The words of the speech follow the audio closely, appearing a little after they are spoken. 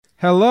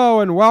Hello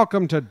and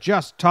welcome to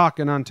Just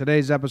Talking. On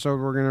today's episode,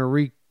 we're going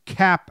to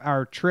recap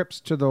our trips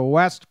to the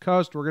West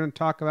Coast. We're going to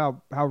talk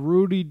about how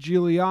Rudy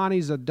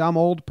Giuliani's a dumb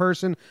old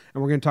person,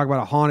 and we're going to talk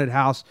about a haunted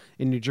house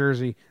in New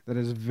Jersey that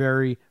is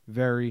very,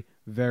 very,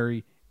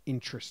 very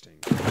interesting.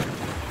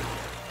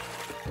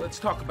 Let's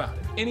talk about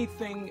it.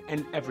 Anything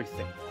and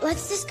everything.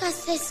 Let's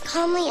discuss this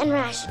calmly and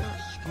rationally.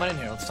 Come on in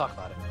here, let's talk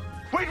about it.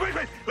 Wait.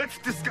 Let's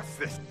discuss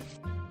this.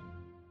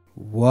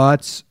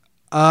 What's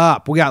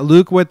up? We got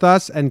Luke with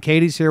us, and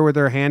Katie's here with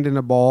her hand in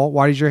a bowl.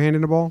 Why is your hand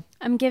in a bowl?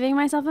 I'm giving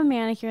myself a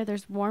manicure.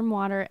 There's warm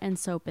water and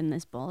soap in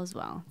this bowl as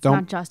well. It's Don't-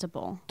 not just a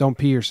bowl. Don't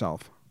pee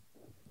yourself.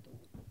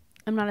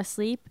 I'm not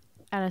asleep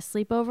at a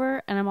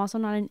sleepover, and I'm also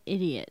not an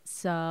idiot.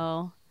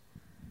 So,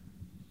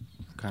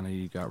 Kind of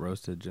you got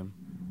roasted, Jim.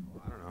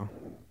 I don't know.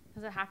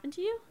 has that happened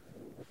to you?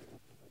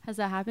 Has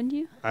that happened to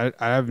you? I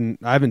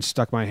haven't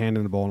stuck my hand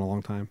in a bowl in a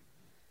long time.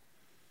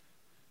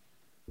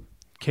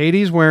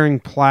 Katie's wearing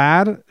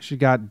plaid. She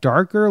got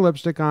darker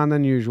lipstick on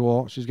than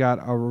usual. She's got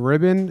a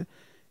ribbon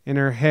in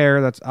her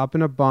hair that's up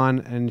in a bun,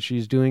 and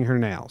she's doing her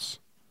nails.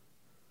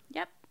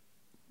 Yep.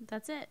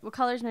 That's it. What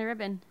color's my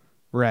ribbon?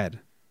 Red.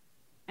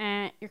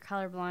 You're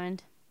colorblind.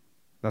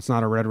 That's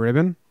not a red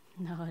ribbon?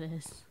 No, it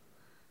is.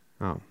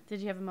 Oh. Did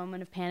you have a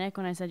moment of panic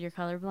when I said you're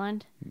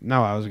colorblind?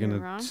 No, I was You were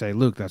going wrong? to say,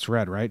 Luke, that's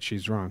red, right?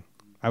 She's wrong.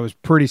 I was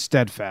pretty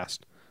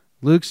steadfast.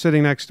 Luke's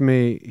sitting next to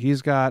me.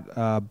 He's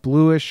got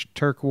bluish,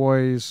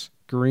 turquoise,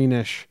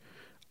 greenish,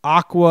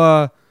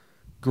 aqua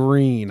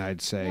green, I'd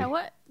say. Yeah,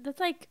 what? That's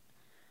like,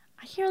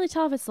 I can't really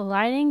tell if it's the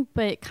lighting,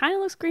 but it kind of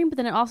looks green, but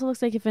then it also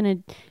looks like if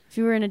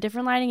you were in a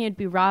different lighting, it'd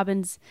be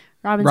Robin's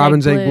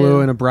Egg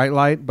blue in a bright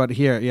light, but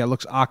here, yeah, it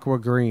looks aqua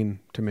green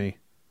to me.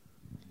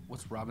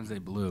 What's Robin's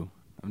Egg Blue?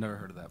 I've never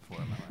heard of that before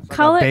in my life. Like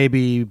Color- a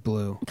baby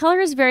blue. Color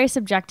is very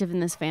subjective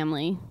in this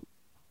family.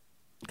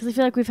 Because I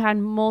feel like we've had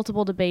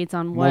multiple debates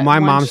on what Well, my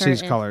one mom shirt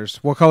sees is. colors.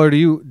 What color do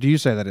you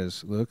say that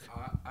is, Luke?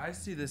 I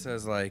see this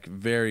as like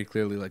very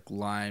clearly like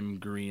lime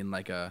green,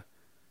 like a,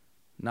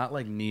 not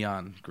like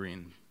neon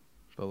green,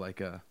 but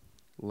like a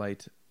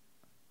light,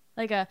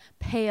 Like a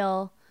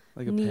pale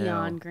like a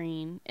neon pale.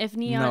 green. If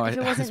neon, No, if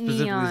it I wasn't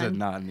specifically neon. said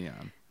not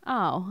neon.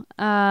 Oh,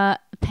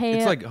 pale.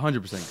 It's like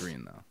 100%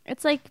 green though.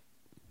 It's like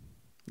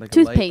Like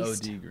Toothpaste.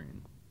 a light OD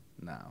green.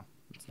 No,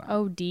 it's not.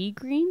 OD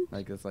green.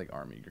 Like it's like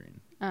army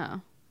green. Oh,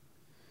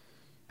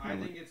 I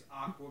think it's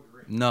aqua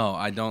green. No,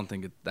 I don't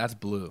think it. That's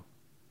blue.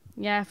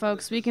 yeah,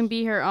 folks, we can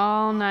be here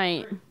all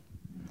night.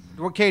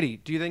 Well, Katie,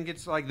 do you think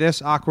it's like this,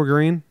 aqua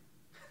green?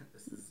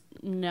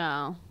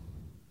 No,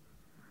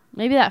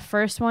 maybe that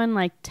first one,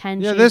 like 10.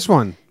 Yeah, shades. this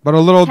one, but a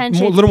little 10 more,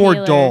 shades little more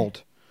paler.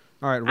 dulled.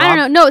 All right, Rob, I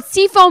don't know. No, it's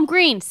seafoam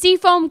green.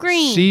 Seafoam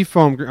green.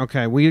 Seafoam green.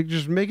 Okay, we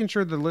just making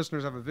sure the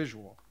listeners have a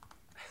visual.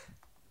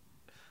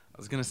 I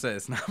was gonna say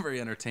it's not very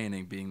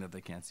entertaining, being that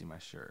they can't see my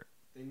shirt.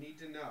 They need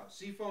to know.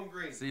 Seafoam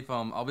green.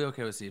 Seafoam. I'll be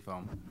okay with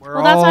seafoam.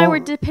 Well, that's why we're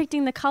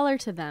depicting the color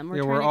to them.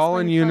 We're trying to all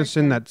in explain color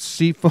unison to them. that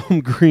seafoam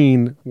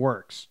green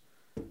works.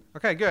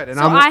 Okay, good. And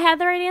So I had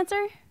the right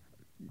answer?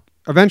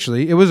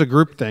 eventually it was a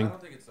group thing.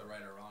 think it's the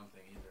right or wrong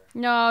thing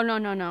either.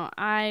 No.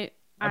 I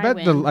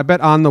I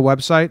bet on the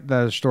website,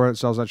 the store that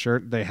sells that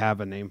shirt, they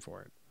have a name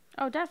for it.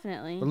 Oh,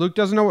 definitely. But Luke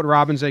doesn't know what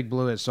Robin's Egg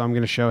Blue is, so I'm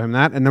going to show him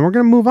that, and then we're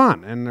going to move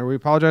on. And we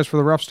apologize for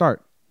the rough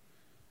start.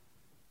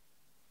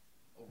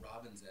 Oh,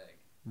 Robin's Egg.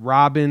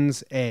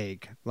 Robin's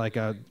Egg, like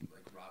Like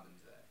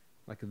Robin's Egg.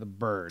 like the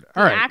bird. The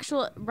All right.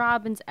 actual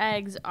robin's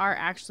eggs are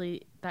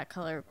actually that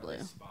color of blue.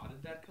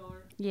 Spotted that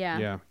color? Yeah.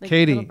 Yeah. like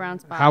Katie, little brown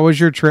spots. how was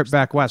your trip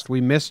back west?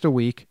 We missed a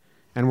week,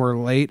 and we're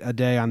late a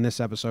day on this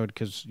episode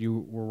because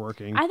you were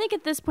working. I think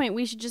at this point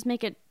we should just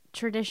make it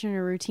tradition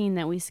or routine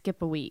that we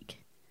skip a week.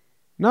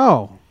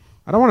 No,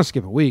 I don't want to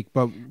skip a week,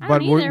 but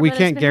don't either, we but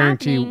can't it's been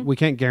guarantee happening. we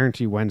can't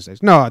guarantee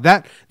Wednesdays. No,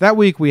 that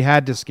week we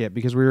had to skip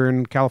because we were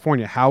in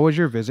California. How was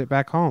your visit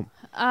back home?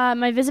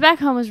 My visit back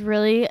home was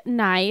really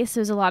nice.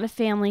 It was a lot of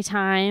family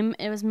time.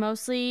 It was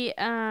mostly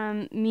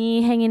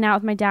me hanging out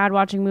with my dad,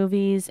 watching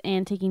movies,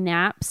 and taking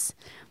naps.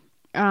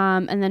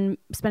 And then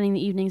spending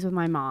the evenings with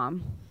my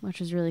mom, which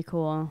was really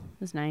cool.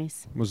 It was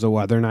nice. Was the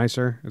weather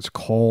nicer? It's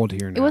cold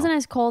here now. It wasn't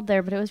as cold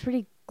there, but it was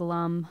pretty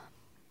glum.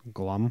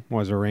 glum.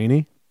 Was it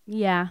rainy?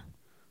 Yeah.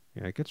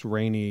 Yeah, it gets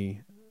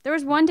rainy. There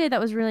was one day that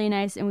was really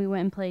nice, and we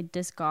went and played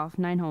disc golf,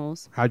 9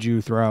 holes. How'd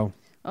you throw?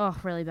 Oh,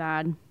 really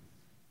bad.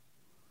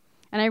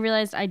 And I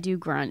realized I do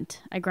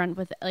grunt. I grunt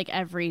with like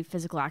every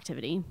physical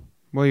activity.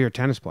 Well, you're a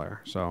tennis player,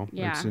 so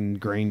Yeah. it's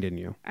ingrained in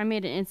you. I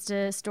made an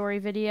Insta story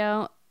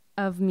video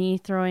of me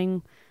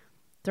throwing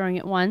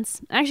it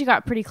once. I actually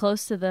got pretty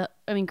close to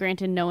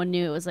granted, no one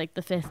knew it was like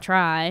the 5th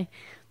try.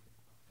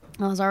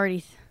 I was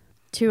already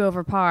 2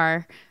 over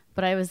par,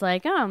 but I was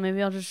like, oh,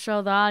 maybe I'll just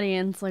show the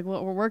audience like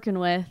what we're working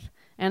with.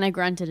 And I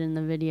grunted in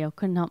the video.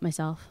 Couldn't help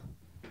myself.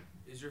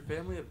 Is your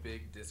family a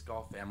big disc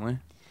golf family?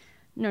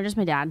 No, just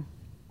my dad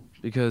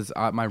Because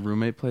my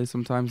roommate plays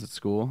sometimes at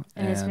school.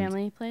 and his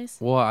family plays.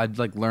 Well, I'd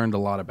learned a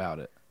lot about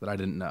it that I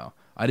didn't know.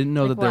 I didn't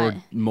know Like that there what?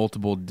 were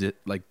multiple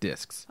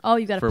discs. Oh,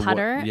 you got for a what-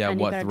 putter yeah, and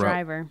you what got a throw.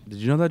 driver. Did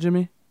you know that,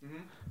 Jimmy?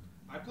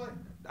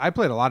 I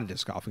played a lot of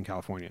disc golf in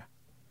California.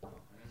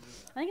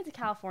 I think it's a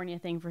California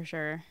thing for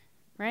sure,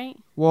 right?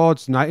 Well,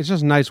 it's nice. It's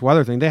just a nice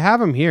weather thing. They have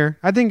them here.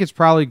 I think it's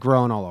probably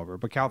grown all over,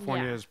 but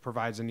California Yeah.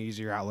 provides an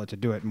easier outlet to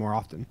do it more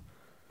often.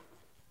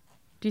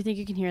 Do you think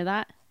you can hear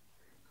that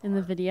in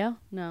the video?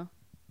 No.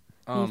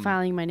 Me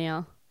filing my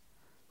nail.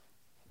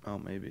 Oh,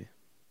 maybe.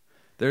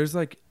 There's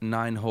like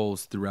 9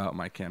 holes throughout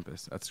my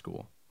campus at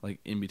school, like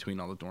in between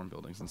all the dorm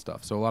buildings and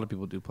stuff. So a lot of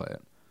people do play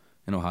it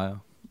in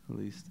Ohio, at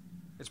least.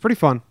 It's pretty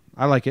fun.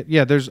 I like it.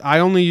 Yeah, I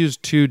only use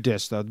 2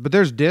 discs though, but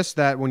there's discs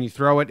that when you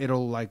throw it,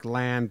 it'll like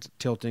land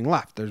tilting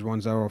left. There's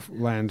ones that will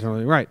land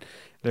tilting right.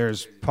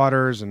 There's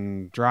putters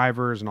and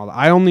drivers and all that.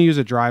 I only use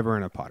a driver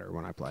and a putter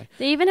when I play.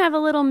 They even have a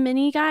little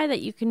mini guy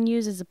that you can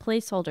use as a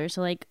placeholder.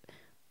 So like,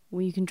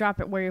 well, you can drop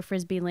it where your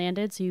frisbee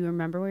landed, so you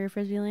remember where your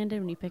frisbee landed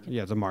when you pick it.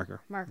 Yeah, it's a marker.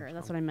 Marker.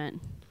 That's what I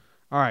meant.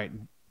 All right.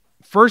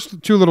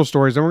 First 2 little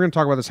stories, then we're going to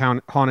talk about this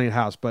haunted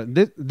house. But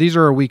these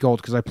are a week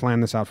old because I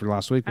planned this out for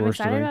last week. I'm We're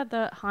excited still about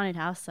the haunted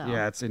house, though.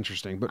 Yeah, it's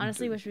interesting. But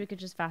Honestly, wish we could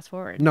just fast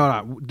forward.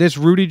 no, this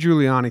Rudy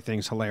Giuliani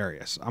thing's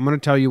hilarious. I'm going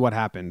to tell you what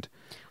happened.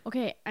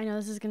 Okay, I know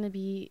this is going to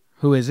be...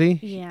 Who is he?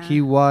 Yeah.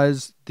 He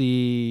was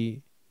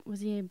the...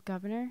 Was he a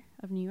governor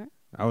of New York?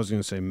 I was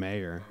going to say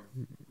mayor.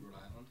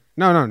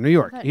 No, New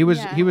York. He was...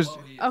 Yeah. He was...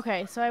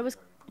 Okay, so I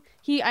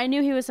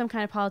knew he was some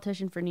kind of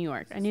politician for New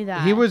York. I knew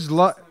that. He was...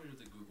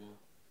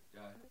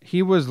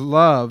 He was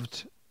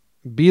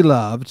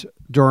beloved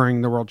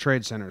during the World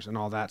Trade Centers and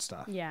all that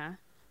stuff. Yeah.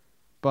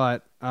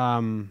 But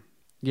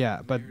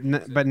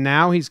but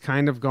now he's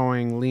kind of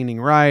leaning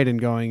right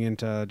and going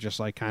into just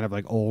like kind of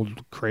like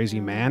old crazy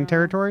man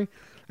territory.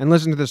 And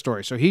listen to this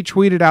story. So he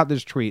tweeted out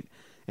this tweet,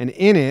 and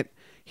in it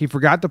he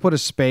forgot to put a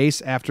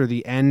space after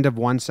the end of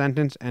one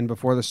sentence and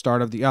before the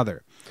start of the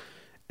other.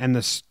 And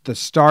the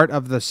start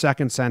of the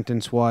second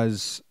sentence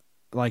was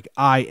like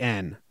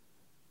IN.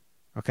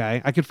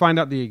 Okay, I could find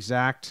out the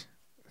exact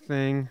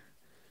thing.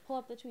 Pull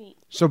up the tweet.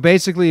 So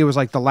basically, it was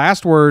like the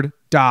last word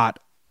dot,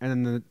 and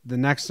then the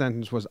next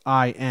sentence was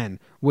IN,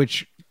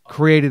 which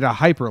created a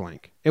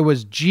hyperlink. It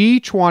was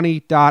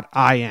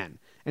G20.in,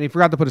 and he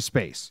forgot to put a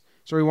space.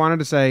 So he wanted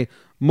to say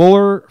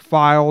Mueller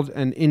filed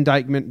an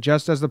indictment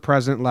just as the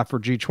president left for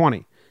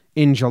G20.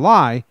 In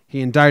July,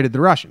 he indicted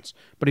the Russians,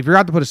 but he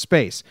forgot to put a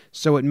space.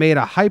 So it made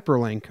a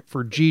hyperlink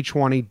for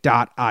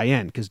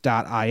G20.in because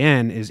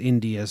 .in is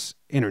India's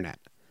internet.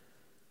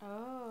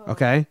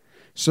 Okay,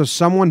 so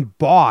someone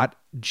bought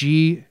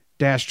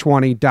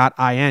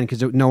G-20.in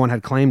because no one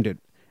had claimed it,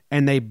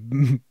 and they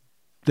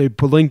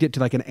linked it to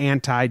like an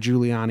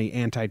anti-Giuliani,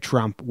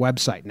 anti-Trump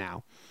website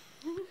now.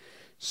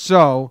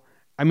 So,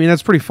 I mean,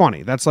 that's pretty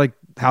funny. That's like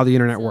how the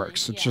internet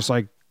works. It's just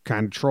like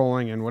kind of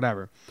trolling and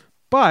whatever.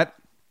 But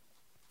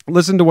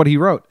listen to what he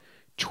wrote.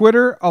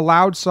 Twitter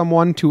allowed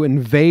someone to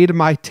invade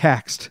my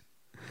text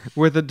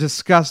with a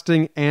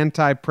disgusting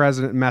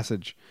anti-president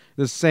message.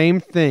 The same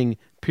thing,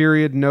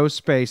 period, no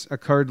space,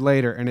 occurred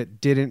later, and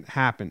it didn't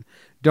happen.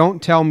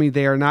 Don't tell me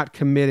they are not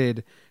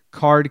committed,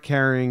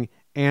 card-carrying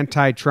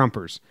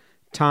anti-Trumpers.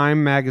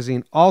 Time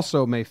magazine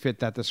also may fit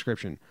that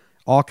description.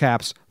 All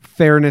caps,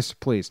 fairness,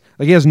 please.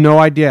 Like, he has no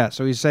idea.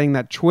 So he's saying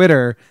that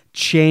Twitter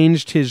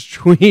changed his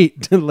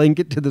tweet to link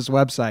it to this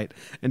website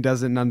and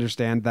doesn't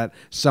understand that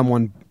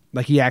someone,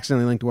 like, he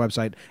accidentally linked the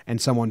website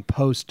and someone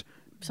created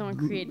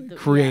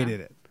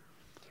it.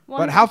 Well,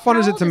 But how fun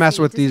is it old to mess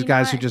he? with Does he these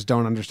guys not- who just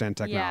don't understand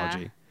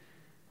technology?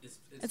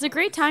 It's a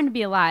great time to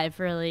be alive,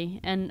 really,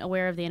 and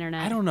aware of the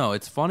internet. I don't know.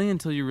 It's funny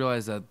until you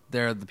realize that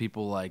they're the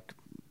people like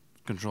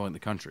controlling the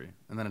country,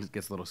 and then it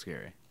gets a little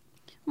scary.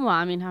 Well,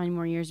 I mean, how many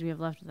more years do we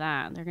have left of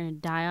that? They're going to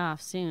die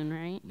off soon,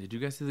 right? Did you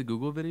guys see the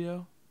Google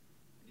video?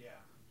 Yeah.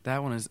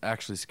 That one is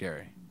actually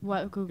scary.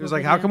 What Google? It was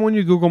like, video? how come when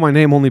you Google my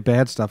name, only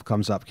bad stuff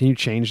comes up? Can you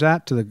change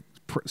that to the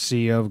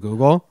CEO of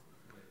Google?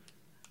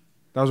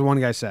 That was what one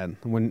guy said.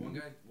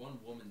 One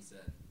woman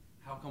said,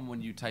 "How come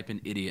when you type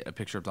in idiot, a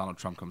picture of Donald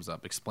Trump comes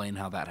up? Explain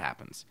how that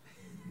happens."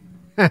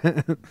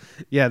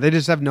 Yeah, they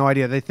just have no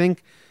idea. They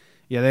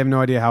have no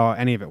idea how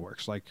any of it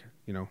works. Like,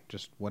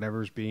 just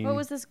whatever's being. What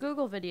was this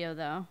Google video,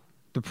 though?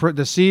 The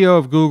CEO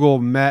of Google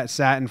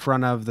sat in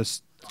front of the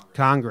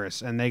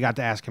Congress, and they got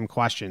to ask him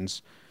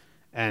questions,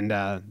 and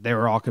they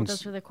were all.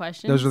 Those were the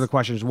questions? Those were the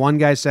questions. One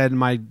guy said,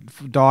 my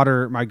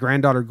granddaughter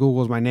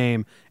Googles my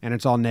name, and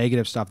it's all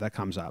negative stuff that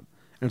comes up.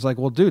 And it's like,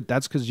 well, dude,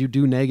 that's because you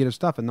do negative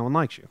stuff and no one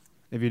likes you.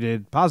 If you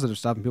did positive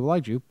stuff and people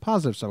liked you,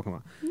 positive stuff will come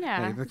up.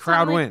 Yeah. Like, the It's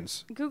crowd not like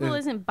wins. Google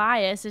isn't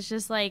biased. It's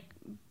just like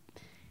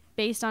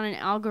based on an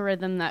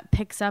algorithm that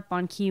picks up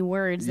on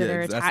keywords that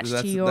are attached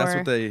to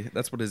your...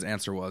 That's what his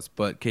answer was.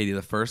 But Katie,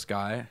 the first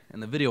guy, in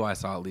the video I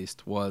saw at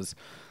least, was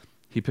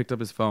he picked up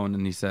his phone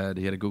and he said,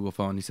 he had a Google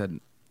phone. He said,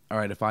 all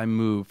right, if I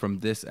move from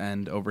this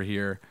end over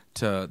here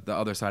to the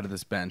other side of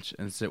this bench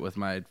and sit with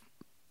my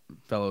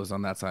fellows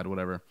on that side,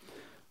 whatever,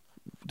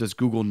 does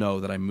Google know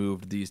that I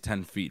moved these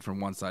 10 feet from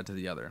one side to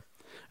the other?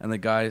 And the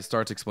guy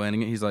starts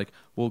explaining it. He's like,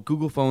 well,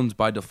 Google phones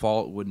by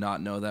default would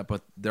not know that,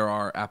 but there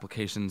are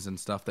applications and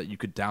stuff that you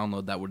could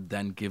download that would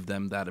then give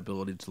them that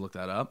ability to look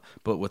that up,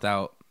 but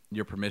without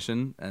your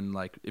permission. And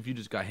like, if you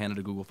just got handed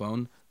a Google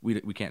phone, we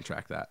can't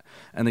track that.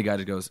 And the guy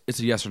just goes, it's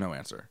a yes or no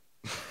answer.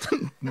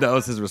 That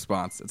was his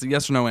response. It's a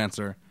yes or no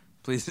answer.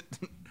 Please.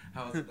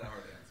 How is it that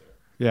hard to answer?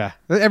 Yeah.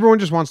 Everyone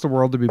just wants the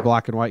world to be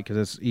black and white because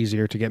it's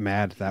easier to get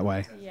mad that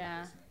way.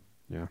 Yeah.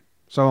 Yeah.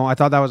 So I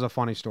thought that was a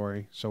funny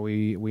story, so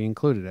we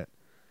included it.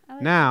 I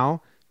like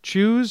Now,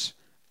 choose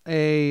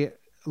a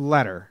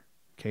letter,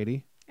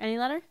 Katie. Any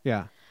letter?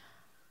 Yeah.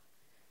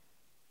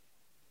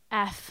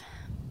 F.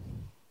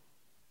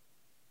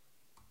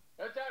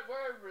 Let that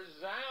word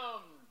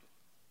resound.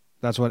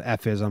 That's what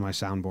F is on my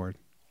soundboard.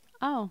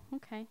 Oh,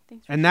 okay.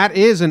 Thanks. And that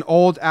is an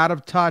old,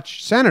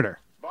 out-of-touch senator.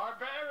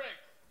 Barbaric.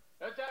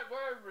 Let that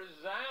word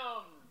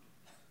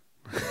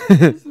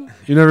resound.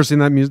 You never seen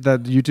that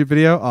that YouTube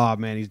video? Oh,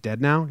 man, he's dead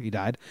now. He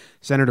died.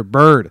 Senator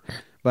Byrd.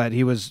 But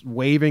he was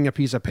waving a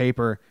piece of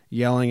paper,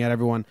 yelling at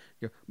everyone,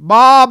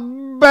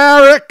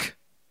 barbaric!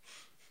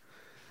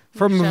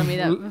 From Show me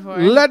that before.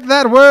 Let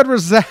that word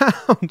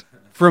resound.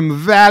 From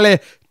valley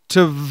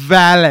to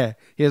valley.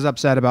 He is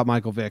upset about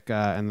Michael Vick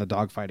and the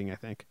dogfighting, I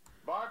think.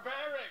 Barbaric.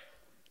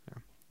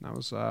 That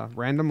was a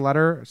random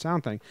letter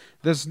sound thing.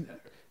 This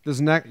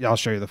next, I'll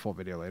show you the full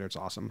video later. It's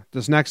awesome.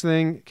 This next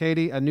thing,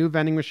 Katie, a new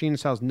vending machine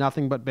sells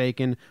nothing but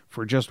bacon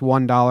for just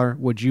 $1.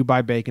 Would you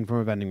buy bacon from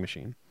a vending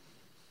machine?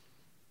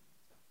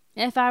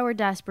 If I were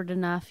desperate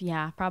enough,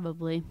 yeah,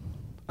 probably.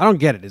 I don't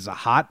get it. Is it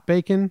hot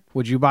bacon?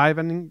 Would you buy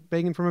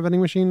bacon from a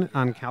vending machine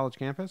on college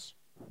campus?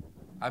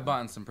 I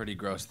bought in some pretty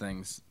gross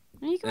things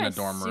You can in buy a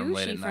dorm room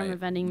late sushi at from night. a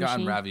vending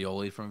Gotten machine.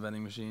 ravioli from a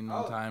vending machine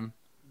one time.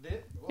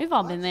 We've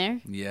all been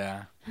there.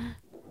 Yeah.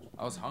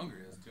 I was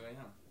hungry. It was 2 a.m.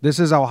 This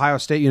is Ohio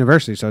State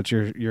University, so it's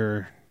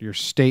your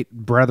state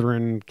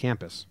brethren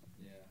campus.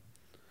 Yeah.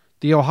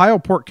 The Ohio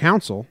Port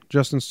Council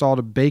just installed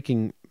a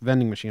baking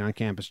vending machine on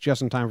campus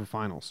just in time for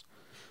finals.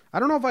 I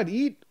don't know if I'd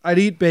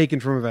eat bacon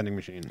from a vending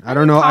machine. I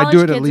don't know. I'd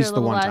do it at least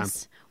the one time.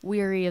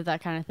 Weary of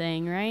that kind of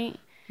thing, right?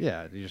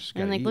 Yeah, you just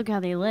And gotta like, eat. look how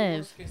they live,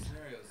 Worst case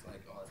scenario is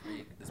like, oh,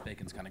 this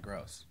bacon's kind of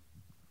gross.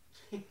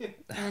 and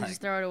then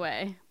just throw it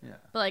away. Yeah.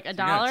 But like You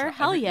gotta $1, try-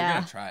 hell you yeah,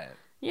 gotta try it.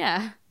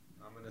 yeah.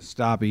 I'm gonna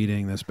stop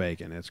eating this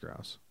bacon. It's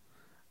gross.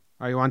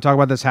 All right, you want to talk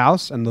about this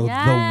house and the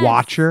Yes.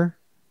 Watcher?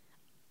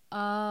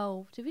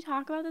 Oh, did we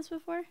talk about this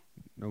before?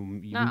 No,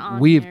 Not on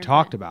we've here,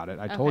 talked but- about it.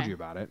 I told okay. you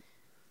about it.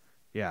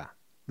 Yeah,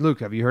 Luke,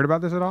 have you heard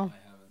about this at all?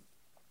 I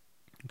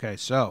haven't. Okay,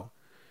 so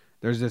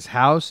there's this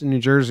house in New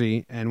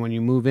Jersey, and when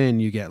you move in,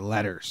 you get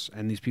letters.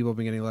 And these people have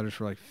been getting letters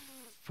for like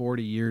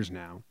 40 years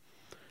now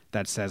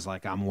that says,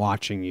 like, I'm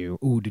watching you.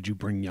 Ooh, did you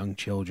bring young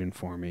children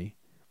for me?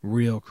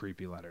 Real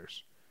creepy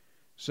letters.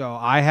 So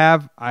I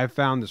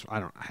found this. I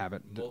don't have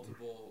it.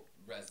 Multiple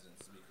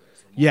residents, to be clear.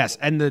 So Yes,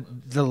 and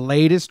the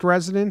latest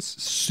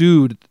residents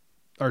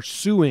are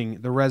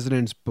suing the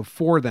residents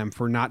before them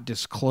for not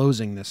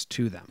disclosing this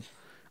to them.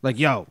 Like,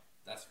 yo,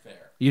 that's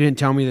fair. you didn't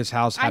tell me this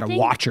house had I a think-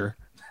 watcher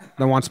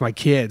that wants my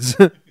kids.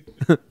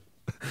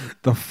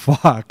 The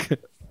fuck?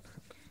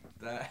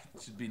 That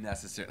should be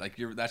necessary. Like,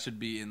 that should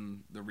be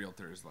in the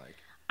realtor's, like.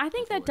 I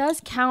think that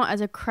does count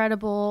as a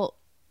credible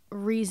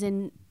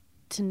reason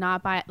to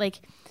not buy it.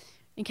 Like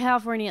in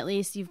California, at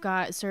least, you've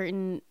got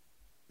certain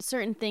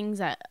things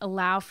that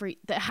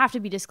that have to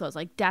be disclosed,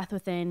 like death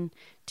within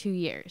 2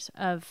 years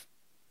of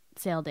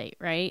sale date,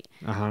 right?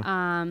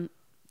 Uh-huh.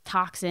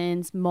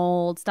 Toxins,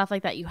 mold, stuff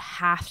like that. You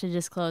have to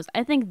disclose.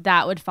 I think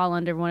that would fall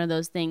under one of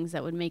those things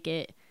that would make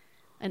it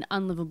an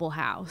unlivable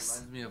house.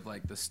 Reminds me of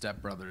like the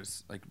Step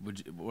Brothers. Like,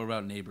 what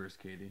about Neighbors,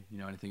 Katie? You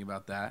know anything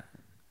about that?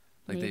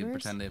 Like they Neighbors?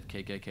 pretend they have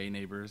KKK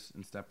neighbors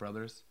in Step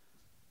Brothers.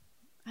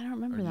 I don't Or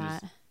remember do you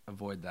that. just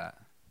avoid that?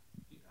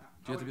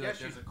 Do you have to be like,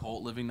 there's a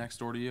cult living next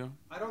door to you?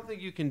 I don't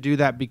think you can do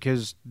that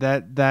because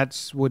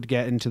that's would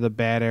get into the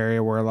bad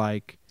area where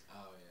like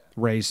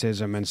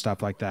racism and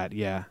stuff like that.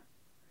 Yeah.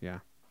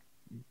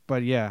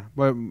 But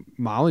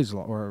Molly's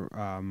law or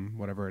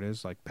whatever it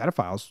is, like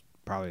pedophiles,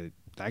 probably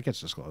that gets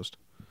disclosed.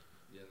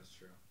 Yeah, that's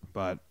true.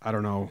 But I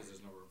don't know. Because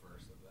there's no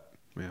reverse of that.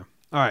 Yeah.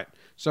 All right.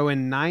 So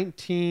in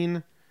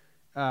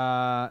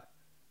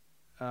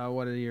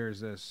what year is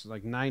this?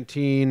 Like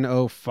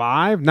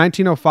 1905?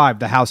 1905,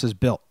 the house is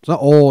built. It's an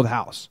old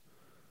house.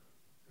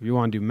 If you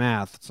want to do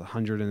math, it's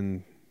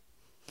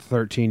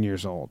 113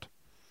 years old.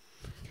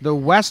 The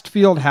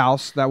Westfield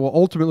house that will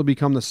ultimately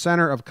become the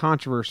center of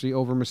controversy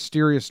over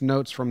mysterious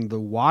notes from the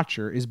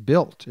Watcher is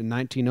built in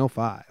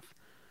 1905.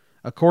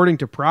 According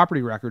to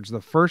property records,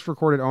 the first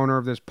recorded owner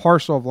of this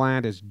parcel of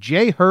land is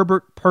J.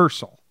 Herbert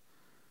Purcell,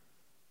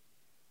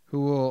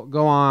 who will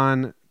go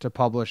on to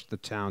publish the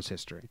town's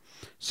history.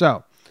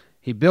 So,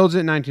 he builds it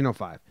in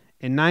 1905.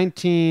 In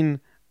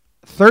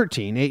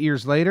 1913, 8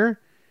 years later,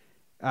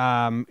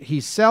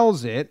 he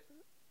sells it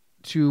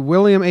to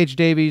William H.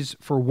 Davies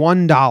for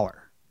 $1.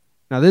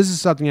 Now, this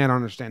is something I don't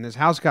understand. This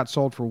house got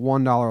sold for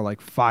 $1 like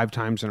 5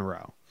 times in a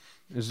row.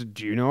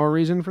 Do you know a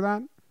reason for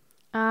that?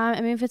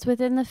 I mean, if it's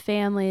within the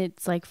family,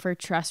 it's like for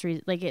trust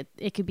reasons. Like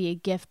it could be a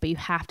gift, but you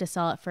have to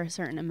sell it for a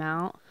certain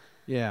amount.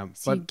 Yeah,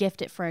 So you but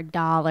gift it for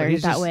 $1.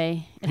 he's That just-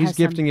 way, he's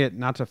gifting it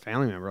not to a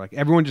family member. Like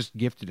everyone just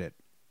gifted it.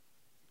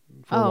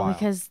 For a while.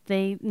 because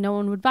no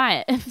one would buy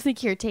it. It's like,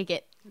 here, take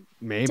it,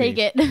 Maybe take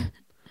it.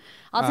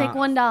 I'll take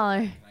 $1. Can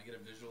I get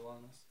a visual on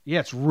this? Yeah,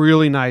 it's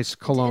really nice Is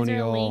there a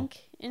colonial. link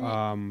in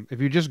it?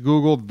 If you just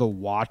Googled The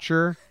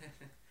Watcher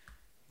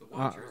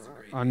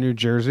on New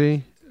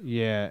Jersey,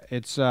 yeah,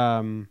 it's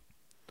a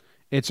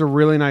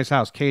really nice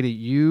house. Katie,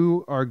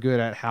 you are good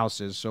at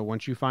houses, so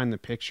once you find the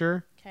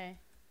picture, Okay.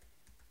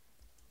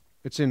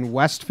 it's in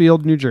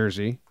Westfield, New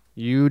Jersey.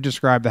 You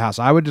describe the house.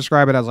 I would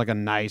describe it as like a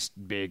nice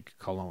big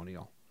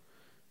colonial.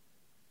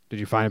 Did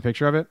you find a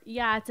picture of it?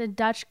 Yeah, it's a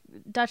Dutch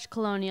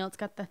colonial. It's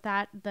got the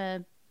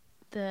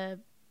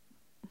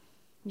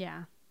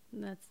yeah.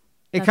 That's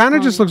It Dutch kind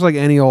of just colonial. looks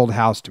like any old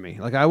house to me.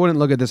 Like I wouldn't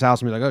look at this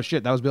house and be like, "Oh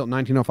shit, that was built in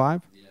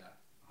 1905." Yeah,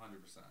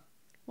 100%.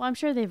 Well, I'm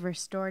sure they've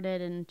restored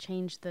it and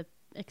changed the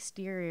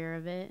exterior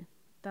of it.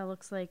 That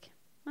looks like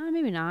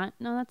maybe not.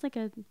 No, that's like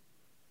a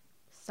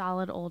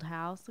solid old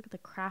house. Look at the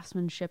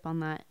craftsmanship on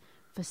that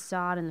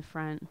facade in the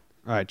front.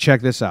 All right,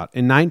 check this out.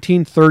 In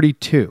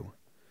 1932,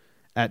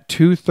 at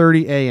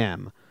 2:30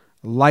 a.m.,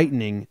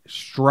 lightning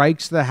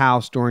strikes the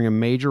house during a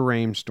major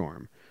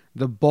rainstorm.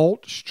 The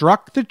bolt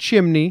struck the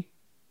chimney,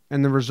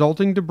 and the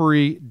resulting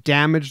debris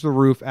damaged the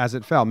roof as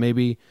it fell.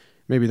 Maybe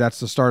that's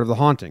the start of the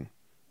haunting.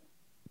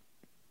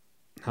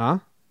 Huh?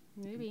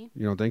 Maybe.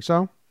 You don't think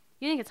so?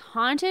 You think it's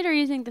haunted, or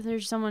you think that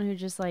there's someone who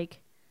just like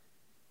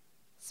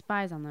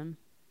spies on them?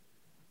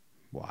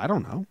 Well, I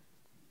don't know.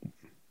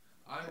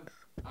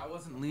 I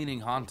wasn't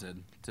leaning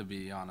haunted, to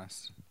be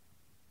honest.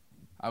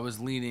 I was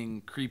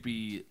leaning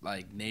creepy,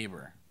 like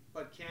neighbor.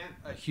 But can't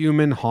a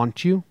human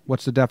haunt you?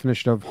 What's the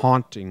definition of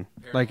haunting?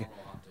 Like,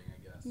 Paranormal haunting,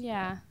 I guess.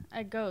 Yeah,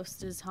 a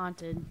ghost is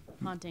haunting.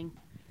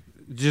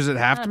 does it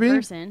have Not to a be?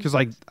 person. Because,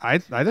 like, I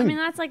think I mean,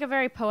 that's like a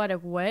very poetic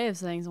way of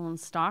saying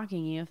someone's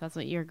stalking you, if that's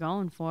what you're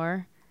going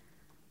for.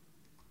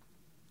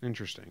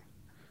 interesting.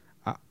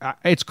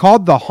 It's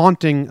called The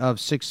Haunting of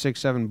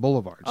 667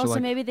 Boulevard. Also,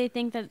 like, maybe they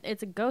think that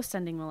it's a ghost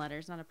sending the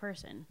letters, not a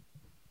person.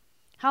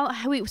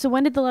 Wait, so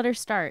when did the letters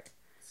start?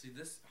 See,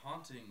 this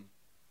haunting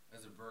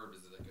as a verb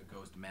is like a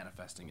ghost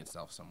manifesting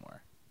itself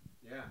somewhere.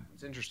 yeah,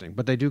 it's interesting.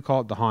 But they do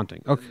call it The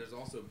Haunting. Okay. And there's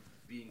also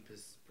being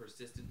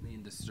persistently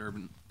and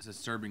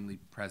disturbingly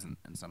present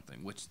in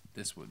something, which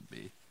this would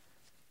be.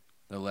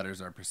 The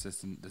letters are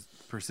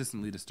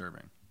persistently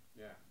disturbing.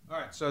 All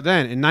right. So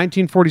then, in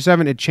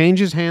 1947, it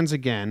changes hands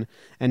again,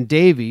 and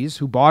Davies,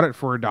 who bought it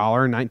for $1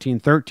 in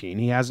 1913,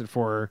 he has it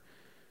for,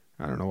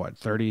 I don't know what,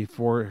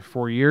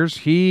 4 years.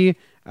 He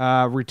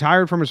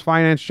retired from his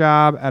finance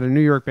job at a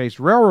New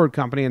York-based railroad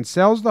company and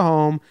sells the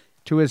home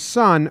to his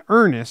son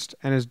Ernest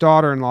and his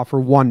daughter-in-law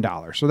for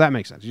 $1. So that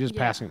makes sense. He's just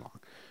passing along.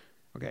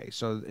 Okay.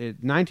 So in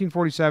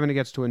 1947, it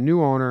gets to a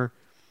new owner,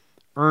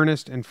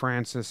 Ernest and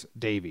Frances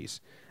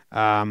Davies.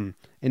 In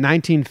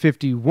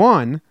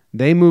 1951.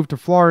 They moved to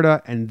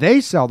Florida, and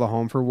they sell the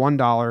home for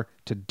 $1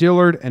 to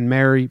Dillard and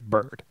Mary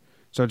Bird.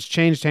 So it's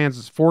changed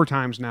hands 4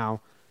 times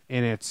now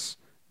in its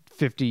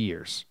 50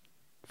 years,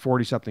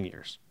 40-something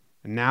years.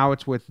 And now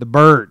it's with the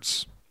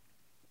Birds.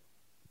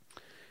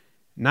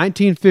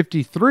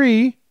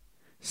 1953,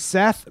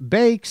 Seth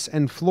Bakes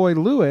and Floyd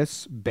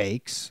Lewis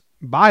Bakes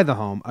buy the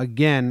home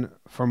again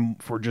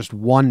for just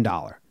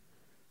 $1.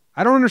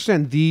 I don't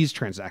understand these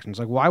transactions.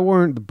 Like, why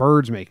weren't the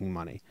Birds making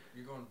money?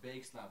 You're going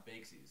bakes, not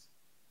bakesies.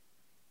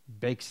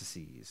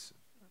 Bakeses.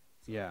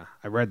 Yeah,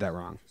 I read that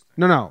wrong.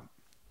 No.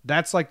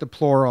 That's like the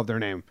plural of their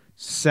name.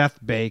 Seth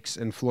Bakes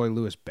and Floyd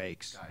Lewis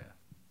Bakes.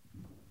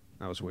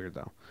 That was weird,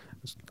 though.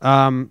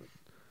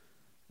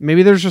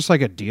 Maybe there's just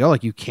like a deal.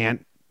 Like you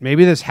can't...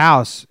 Maybe this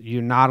house,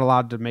 you're not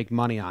allowed to make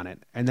money on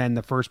it. And then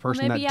the first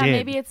person maybe, that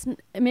did...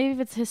 Maybe if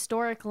it's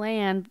historic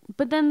land.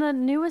 But then the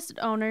newest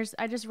owners,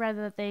 I just read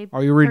that they...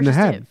 Are you reading purchased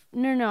ahead? it-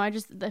 No. I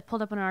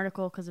pulled up an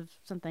article because of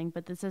something.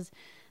 But this says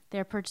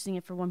they're purchasing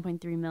it for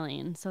 $1.3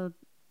 million. So...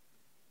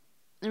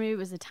 Or maybe it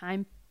was a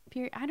time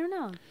period. I don't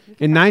know.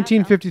 In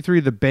 1953,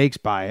 the Bakes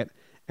buy it.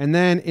 And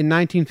then in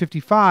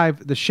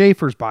 1955, the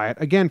Schaefers buy it,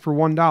 again for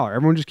 $1.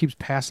 Everyone just keeps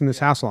passing this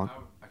house along.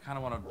 I kind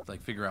of want to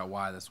like figure out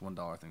why this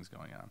 $1 thing's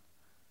going on.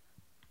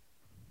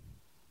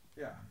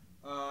 Yeah.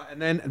 And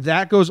then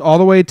that goes all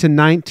the way to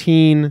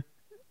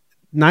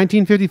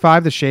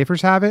 1955, the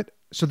Schaefers have it.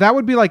 So that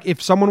would be like if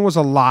someone was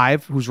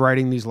alive who's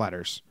writing these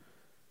letters.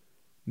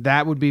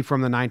 That would be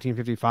from the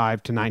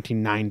 1955 to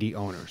 1990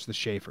 owners, the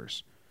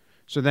Schaefers.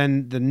 So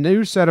then the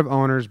new set of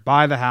owners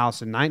buy the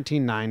house in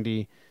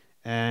 1990,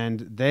 and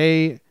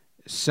they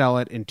sell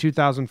it in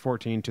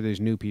 2014 to these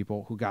new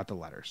people who got the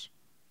letters.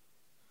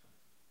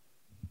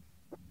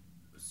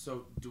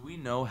 So, do we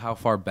know how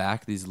far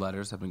back these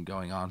letters have been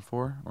going on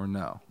for, or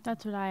no?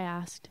 That's what I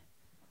asked.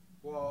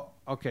 Well,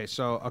 okay,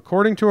 so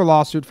according to a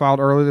lawsuit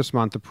filed earlier this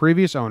month, the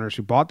previous owners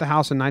who bought the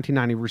house in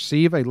 1990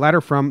 receive a letter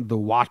from The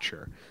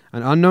Watcher,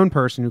 an unknown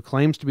person who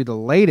claims to be the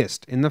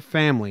latest in the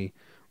family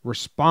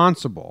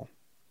responsible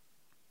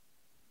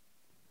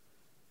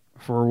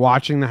for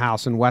watching the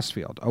house in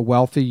Westfield, a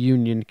wealthy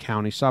Union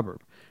County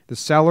suburb. The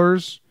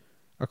sellers,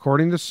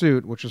 according to the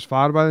suit, which was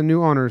filed by the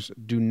new owners,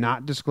 do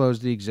not disclose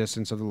the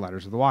existence of the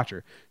letters of the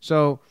Watcher.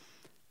 So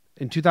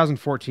in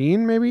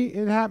 2014, maybe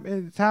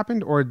it's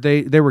happened, or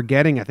they were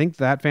getting, I think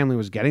that family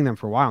was getting them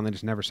for a while, and they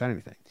just never said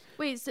anything.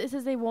 Wait, so it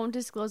says they won't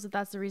disclose that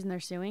that's the reason they're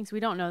suing. So we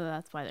don't know that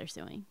that's why they're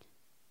suing.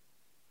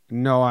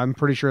 No, I'm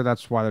pretty sure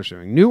that's why they're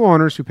suing. New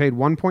owners who paid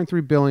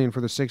 $1.3 billion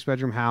for the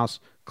 6-bedroom house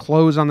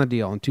closed on the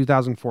deal in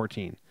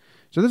 2014.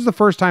 So this is the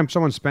first time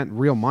someone spent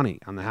real money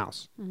on the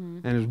house,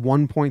 and it was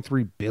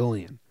 $1.3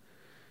 billion.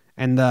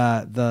 And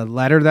the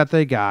letter that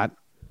they got,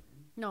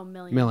 No,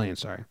 million. million,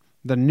 sorry.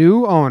 The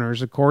new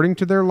owners, according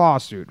to their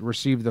lawsuit,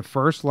 received the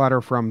first letter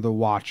from the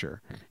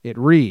Watcher. It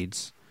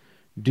reads,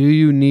 "Do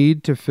you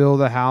need to fill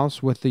the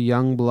house with the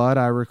young blood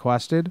I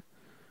requested?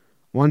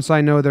 Once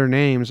I know their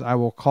names, I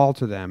will call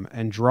to them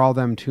and draw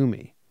them to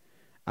me.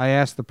 I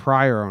asked the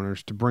prior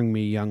owners to bring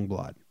me young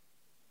blood."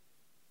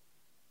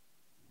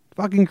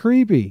 Fucking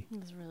creepy.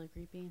 That's really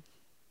creepy.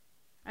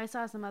 I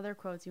saw some other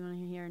quotes. You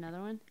want to hear another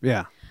one?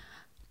 Yeah.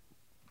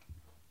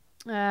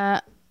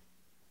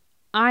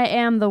 I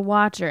am the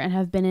Watcher and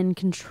have been in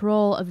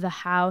control of the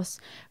house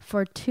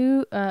for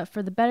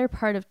the better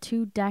part of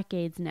 2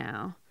 decades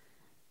now.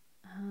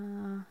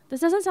 This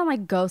doesn't sound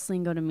like ghost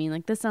lingo to me.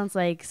 Like, this sounds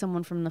like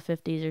someone from the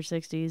 50s or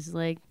 60s.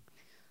 Like,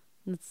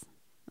 it's,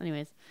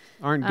 anyways.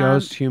 Aren't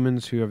ghosts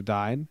humans who have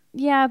died?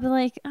 Yeah, but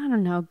like, I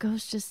don't know.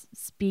 Ghosts just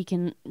speak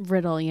in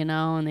riddle,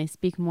 and they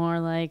speak more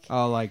like,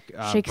 Oh, like, bring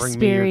me your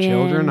Shakespearean.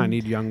 children. I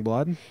need young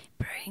blood.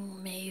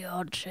 bring me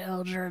your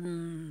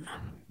children.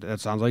 That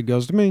sounds like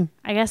ghosts to me.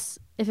 I guess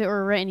if it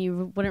were written,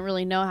 you wouldn't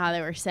really know how they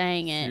were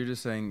saying So you're it.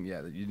 just saying,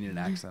 yeah, that you need an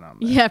accent on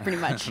that. Yeah, pretty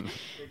much. They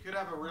could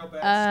have a real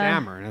bad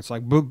stammer, and it's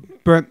like,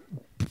 bring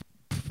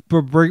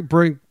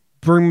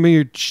me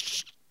your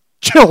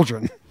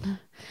children.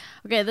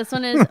 Okay, this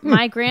one is,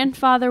 my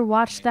grandfather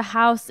watched the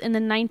house in the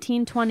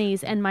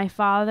 1920s and my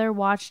father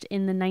watched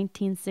in the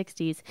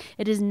 1960s.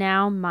 It is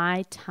now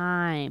my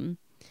time.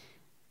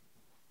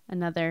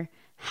 Another,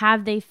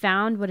 have they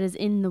found what is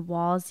in the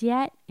walls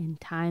yet? In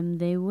time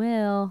they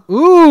will.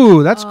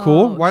 Ooh, that's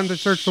cool. Oh, Why don't they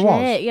search the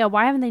walls? shit. Yeah,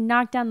 why haven't they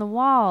knocked down the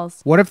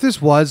walls? What if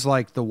this was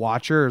like the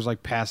Watcher is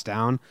like passed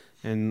down,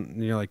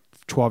 and you're like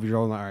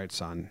 12-year-old? All right,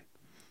 son,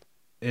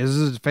 this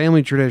is a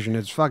family tradition.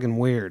 It's fucking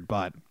weird,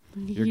 but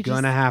you're You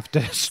gonna just have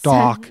to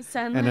stalk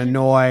send and like-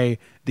 annoy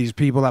these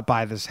people that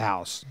buy this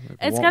house. Like,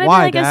 It's "Wh- gotta be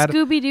why, like a Dad?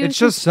 Scooby-Doo It's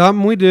just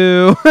something we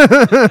do.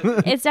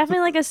 It's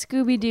definitely like a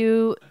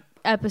Scooby-Doo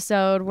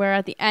episode where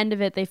at the end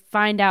of it they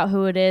find out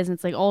who it is, and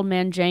it's like Old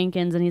Man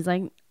Jenkins, and he's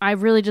like, I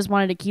really just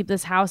wanted to keep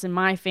this house in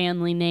my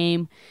family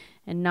name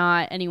and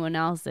not anyone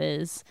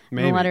else's. And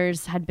Maybe. the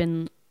letters had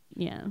been,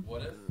 yeah.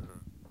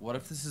 What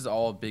if this is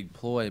all a big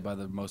ploy by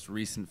the most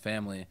recent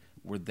family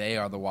where they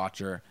are the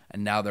Watcher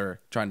and now they're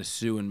trying to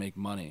sue and make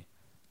money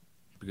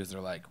because they're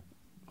like,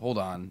 hold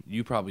on,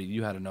 you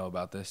had to know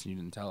about this and you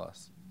didn't tell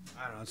us.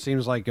 I don't know. It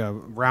seems like a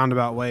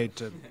roundabout way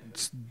to Buy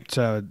 1.3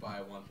 million.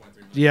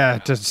 yeah,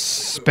 to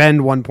spend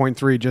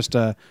 1.3 just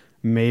to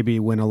maybe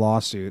win a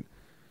lawsuit.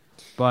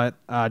 But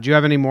do you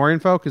have any more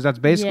info? Because that's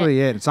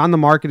basically it. It's on the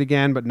market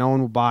again, but no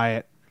one will buy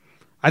it.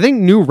 I think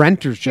new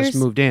renters just Here's-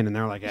 moved in, and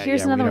they're like,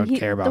 Here's yeah, we another don't one.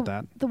 care about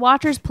that. The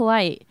Watcher's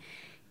polite.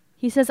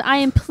 He says, I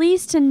am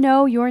pleased to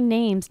know your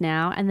names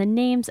now and the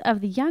names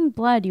of the young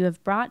blood you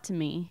have brought to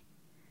me.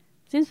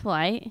 Seems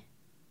polite.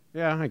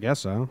 Yeah, I guess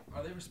so.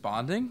 Are they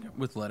responding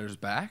with letters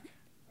back?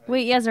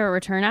 Wait, is there a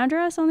return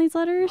address on these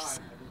letters? I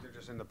think they're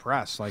just in the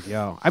press. Like,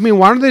 yo. I mean,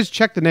 why don't they just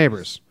check the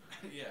neighbors?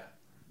 Yeah.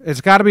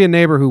 It's got to be a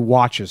neighbor who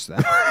watches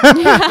them.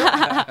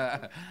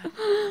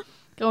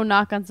 Go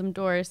knock on some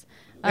doors.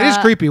 It is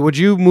creepy. Would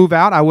you move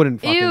out? I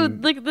wouldn't fucking. Ew,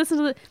 like, listen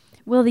to the...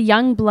 Will the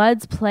young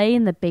bloods play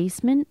in the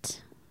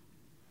basement?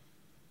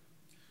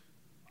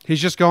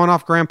 He's just going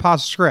off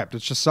Grandpa's script.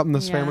 It's just something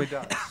this Yeah. family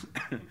does.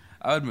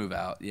 I would move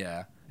out,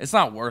 yeah. It's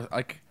not worth,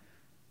 like,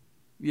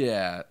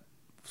 yeah,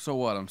 so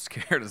what? I'm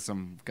scared of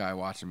some guy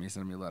watching me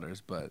send me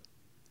letters, but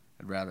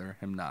I'd rather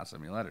him not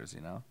send me letters,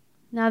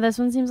 Now, this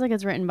one seems like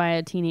it's written by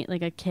a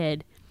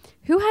kid.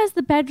 Who has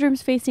the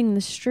bedrooms facing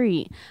the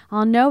street?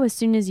 I'll know as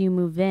soon as you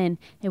move in.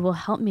 It will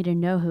help me to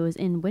know who is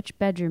in which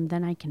bedroom,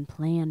 then I can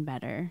plan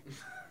better.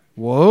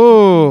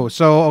 Whoa.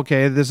 So,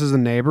 okay, this is a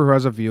neighbor who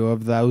has a view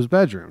of those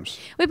bedrooms.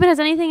 Wait, but has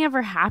anything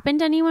ever happened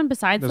to anyone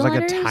besides There's the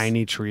like letters? a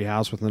tiny tree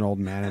house with an old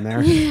man in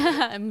there.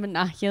 Yeah,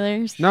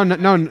 binoculars. No,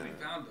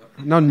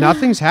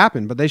 nothing's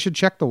happened, but they should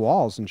check the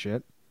walls and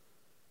shit.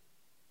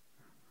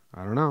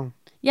 I don't know.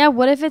 Yeah,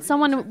 what if it's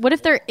someone? What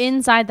if they're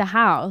inside the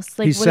house?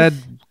 Like He what said,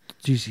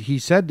 if- he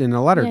said in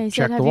a letter, yeah, he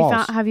check said, the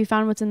walls. have you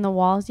found what's in the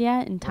walls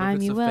yet? In What time,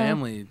 if it's you a will.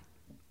 family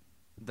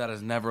that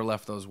has never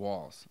left those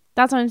walls?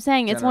 That's what I'm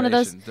saying. It's one of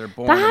those Generations. They're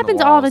born that in the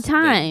happens all the walls. They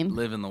time.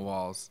 live in the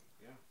walls.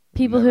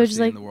 People who Never are just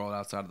seen like, the world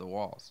outside of the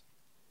walls.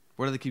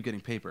 Where do they keep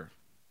getting paper?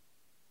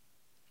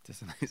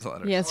 Just in these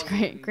letters. yeah, it's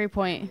great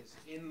point.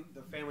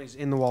 The family's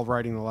in the wall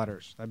writing the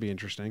letters. That'd be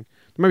interesting.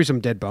 There might be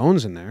some dead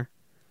bones in there.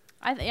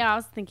 I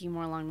was thinking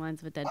more along the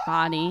lines of a dead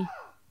body.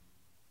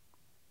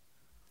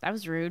 That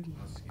was rude.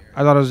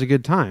 I thought it was a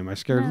good time. I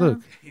scared No.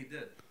 Luke. He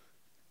did.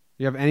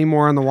 You have any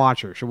more on the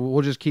Watcher?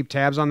 We'll just keep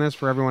tabs on this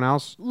for everyone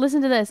else?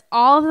 Listen to this.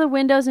 All of the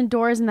windows and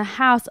doors in the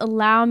house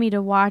allow me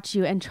to watch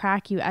you and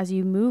track you as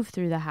you move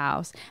through the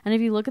house. And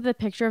if you look at the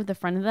picture of the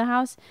front of the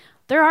house,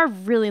 there are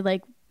really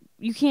like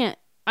you can't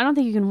I don't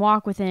think you can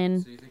walk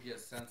within So you think he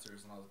has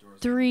sensors and all the doors?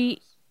 3.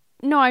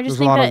 No, I just There's a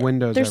think lot of that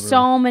windows there's everywhere.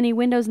 so many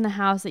windows in the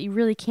house that you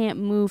really can't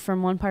move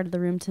from one part of the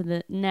room to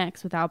the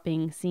next without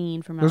being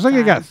seen from Looks outside. like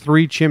you got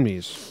 3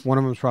 chimneys. One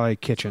of them's probably a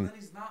kitchen. Then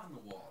he's not in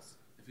the walls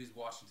if he's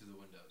watching through the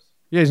windows.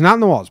 Yeah, he's not in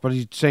the walls, but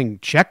he's saying,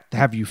 check,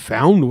 have you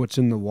found what's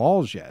in the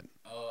walls yet?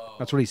 Oh.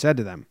 That's what he said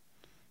to them.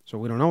 So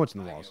we don't know what's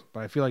in the walls,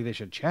 but I feel like they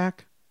should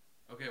check.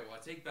 Okay, well, I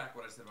take back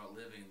what I said about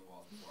living in the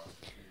walls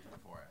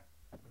before.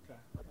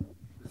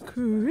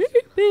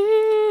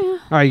 Creepy.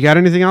 All right, you got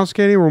anything else,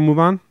 Katie? We'll move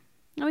on.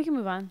 No, we can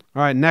move on.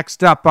 All right,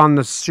 next up on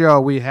the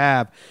show, we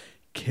have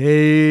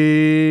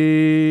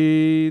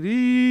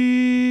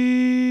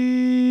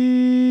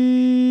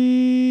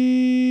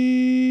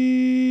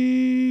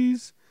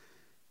Katie's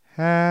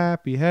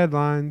Happy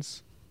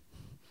Headlines.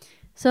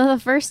 So the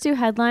first 2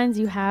 headlines,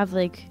 you have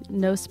like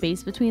no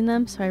space between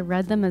them, so I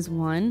read them as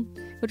one,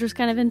 which was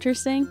kind of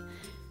interesting.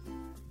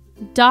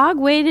 Dog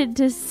waited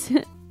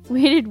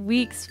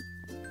weeks.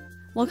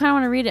 Well, I kind of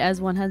want to read it as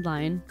one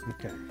headline.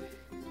 Okay.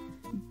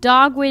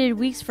 Dog waited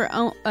weeks for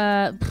let's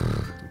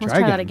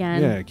try that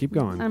again. Yeah, keep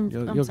going. I'm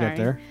You'll sorry. get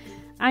there.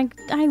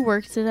 I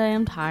worked today.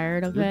 I'm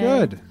tired. Okay.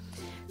 You're good.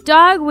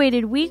 Dog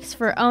waited weeks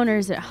for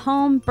owners at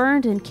home,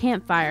 burned in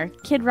campfire.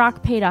 Kid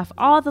Rock paid off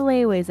all the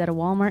layaways at a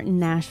Walmart in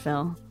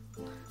Nashville.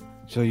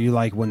 So you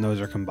like when those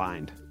are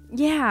combined.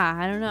 Yeah,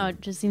 I don't know.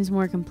 It just seems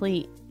more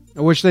complete.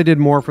 I wish they did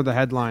more for the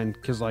headline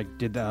because, like,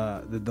 did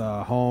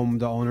the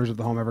owners of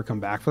the home ever come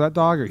back for that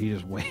dog, or he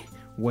just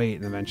wait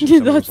and eventually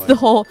someone was That's like, the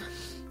whole.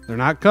 they're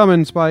not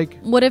coming, Spike.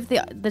 What if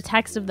the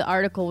text of the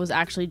article was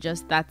actually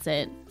just that's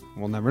it?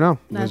 We'll never know.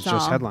 That's It's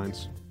just all.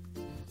 headlines.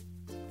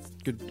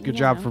 Good Yeah,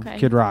 job for okay.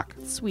 Kid Rock.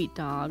 Sweet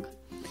dog.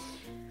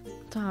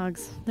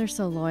 Dogs, they're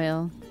so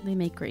loyal. They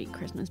make great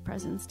Christmas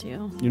presents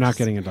too. You're not Just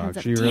getting a dog. heads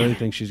up. She Damn really it.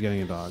 thinks she's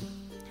getting a dog.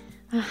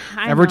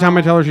 I Every time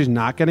I know. tell her she's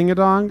not getting a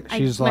dog, I-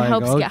 she's my like,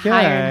 hopes okay. get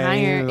higher and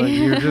higher. Like,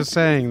 you're just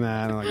saying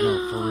that. I'm like,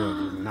 no, for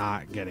real, you're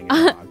not getting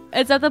a dog.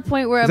 It's at the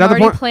point where Is I'm that the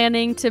already point-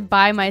 planning to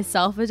buy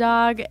myself a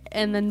dog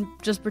and then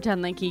just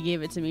pretend like he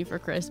gave it to me for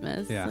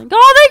Christmas. Yeah. Like,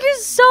 oh, thank you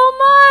so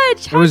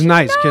much. It was How'd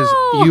nice because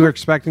know? you were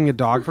expecting a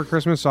dog for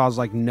Christmas, so I was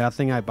like,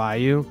 nothing I buy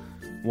you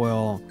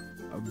will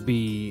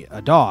be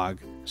a dog,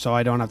 so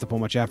I don't have to put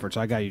much effort.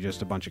 So I got you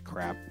just a bunch of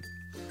crap.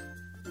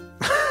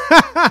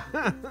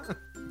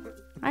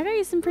 I got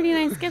you some pretty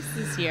nice gifts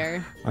this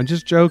year. I'm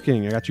just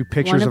joking. I got you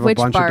pictures One of of a which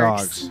bunch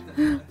barks. of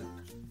dogs.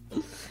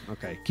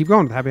 Okay, keep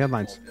going with happy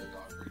headlines.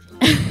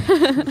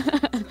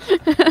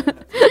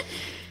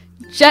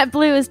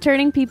 JetBlue is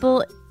turning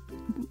people.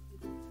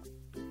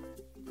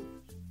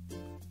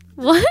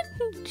 What?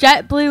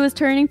 JetBlue is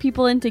turning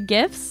people into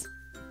gifts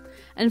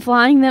and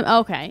flying them.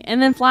 Okay,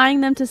 and then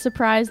flying them to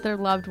surprise their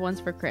loved ones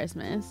for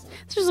Christmas.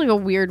 It's just like a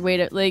weird way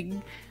to like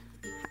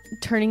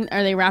turning.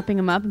 Are they wrapping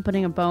them up and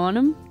putting a bow on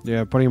them?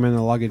 Yeah, putting them in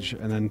the luggage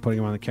and then putting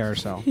them on the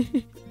carousel.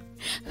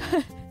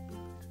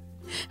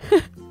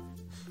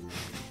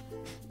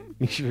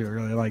 You should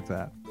really like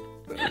that.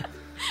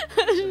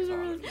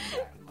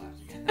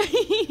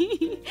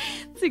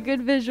 It's a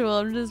good visual.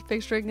 I'm just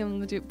picturing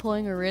them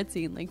pulling a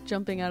ritzy and like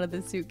jumping out of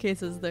the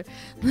suitcases. They're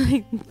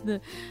like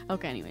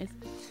okay. Anyways,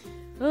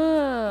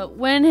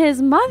 when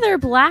his mother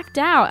blacked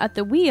out at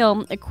the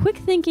wheel, a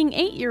quick-thinking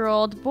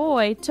 8-year-old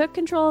boy took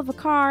control of a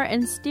car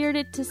and steered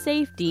it to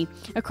safety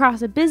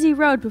across a busy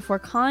road before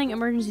calling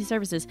emergency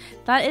services.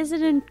 That is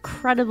an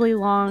incredibly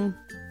long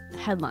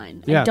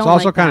headline. I Yeah, it's don't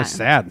also like kind of that.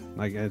 sad.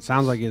 Like it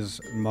sounds like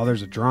his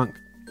mother's a drunk.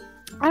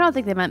 I don't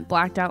think they meant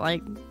blacked out.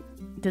 Like,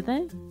 did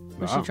they?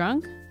 Was she Wow.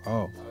 drunk?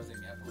 Oh,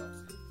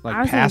 like I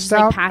was thinking passed just,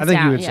 like, out. passed I think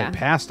you out, would yeah. say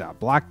passed out.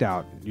 Blacked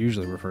out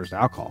usually refers to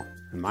alcohol,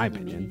 in my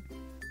opinion.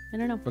 I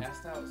don't know.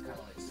 Passed out is kind of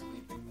like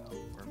sleeping, though.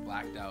 Where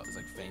blacked out is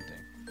like fainting.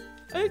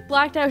 I think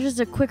blacked out is just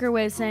a quicker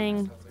way of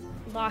saying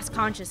lost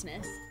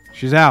consciousness.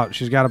 She's out.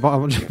 She's got a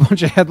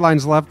bunch of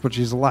headlines left, but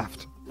she's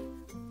left.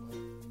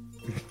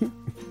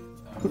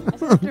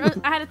 I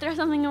had to throw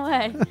something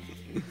away.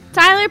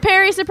 Tyler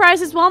Perry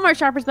surprises Walmart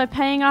shoppers by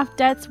paying off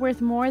debts worth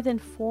more than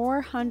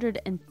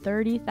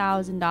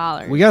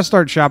 $430,000. We gotta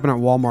start shopping at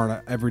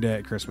Walmart every day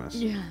at Christmas.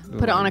 Yeah,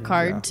 put it on a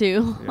card Yeah.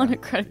 too, on a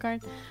credit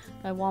card,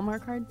 a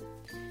Walmart card.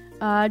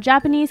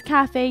 Japanese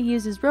cafe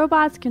uses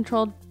robots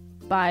controlled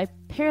by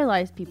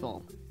paralyzed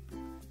people.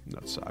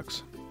 That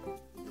sucks.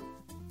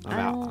 I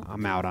don't-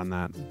 I'm out on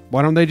that.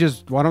 Why don't they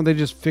just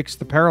fix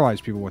the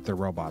paralyzed people with their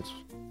robots?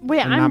 Wait,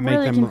 And not I'm make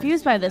really them-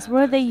 confused by this.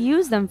 What do they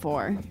use them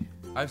for?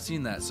 I've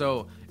seen that.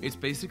 So it's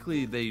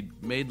basically they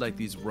made like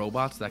these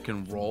robots that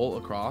can roll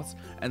across,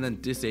 and then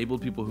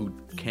disabled people who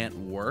can't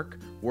work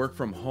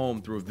from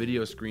home through a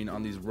video screen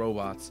on these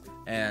robots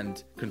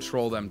and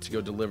control them to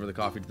go deliver the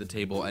coffee to the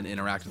table and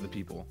interact with the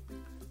people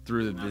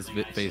through this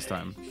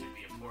FaceTime.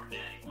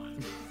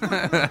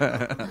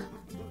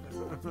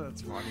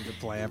 That's funny to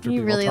play after He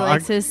people really talk.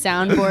 likes his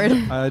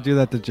soundboard. I do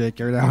that to Jake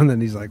every now and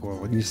then. He's like, "Well,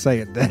 when you say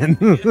it, then."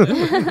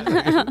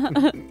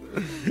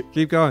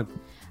 Keep going.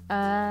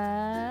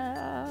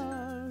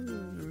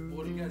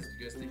 What do you guys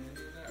think of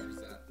that, or does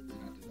that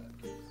not do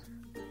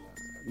that?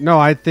 No,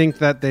 I think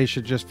that they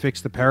should just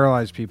fix the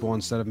paralyzed people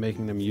instead of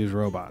making them use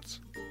robots.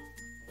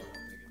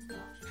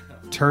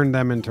 Turn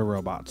them into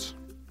robots.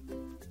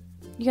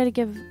 You got to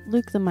give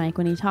Luke the mic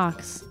when he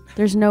talks.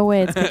 There's no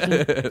way it's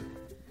picking.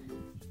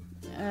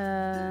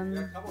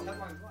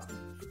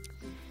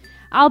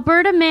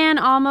 Alberta man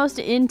almost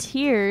in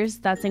tears,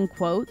 that's in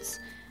quotes,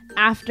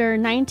 after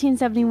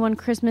 1971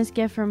 Christmas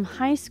gift from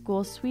high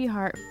school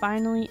sweetheart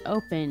finally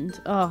opened.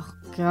 Oh,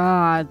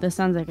 God. This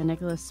sounds like a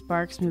Nicholas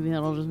Sparks movie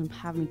that'll just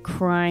have me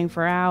crying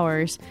for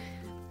hours.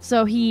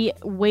 So he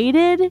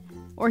waited,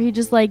 or he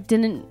just, like,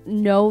 didn't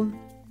know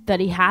that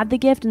he had the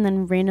gift and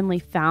then randomly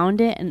found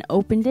it and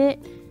opened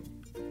it.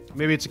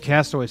 Maybe it's a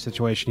Castaway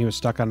situation. He was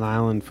stuck on an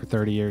island for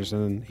 30 years,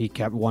 and then he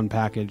kept one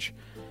package.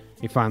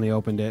 He finally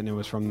opened it, and it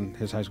was from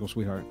his high school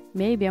sweetheart.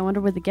 Maybe. I wonder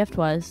what the gift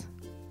was.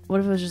 What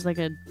if it was just like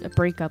a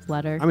breakup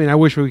letter? I mean, I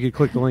wish we could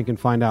click the link and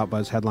find out, but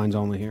it's headlines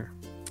only here.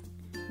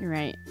 You're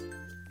right.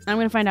 I'm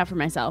going to find out for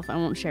myself. I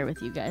won't share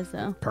with you guys,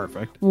 though.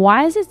 Perfect.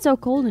 Why is it so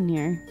cold in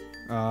here?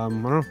 I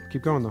don't know.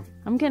 Keep going, though.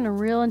 I'm getting a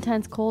real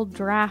intense cold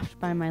draft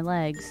by my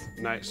legs.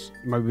 Nice.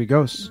 Might be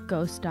ghosts.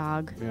 Ghost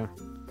dog. Yeah.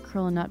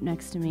 Curling up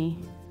next to me.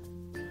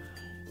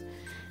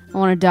 I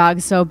want a dog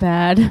so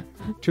bad.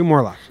 2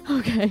 more left.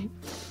 Okay.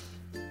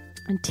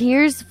 And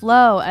tears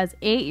flow as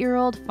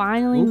 8-year-old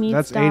finally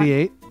meets That's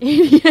 88.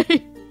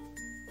 88.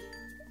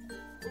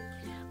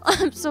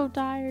 I'm so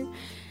tired.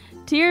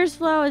 Tears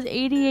flow as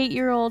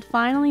 88-year-old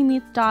finally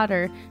meets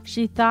daughter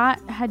she thought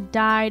had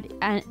died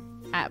at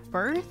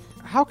birth.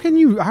 How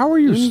are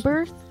you? In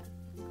birth?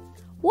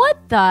 What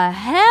the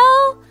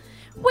hell?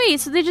 Wait,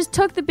 so they just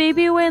took the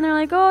baby away and they're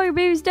like, oh, your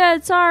baby's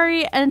dead,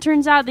 sorry. And it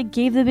turns out they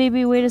gave the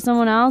baby away to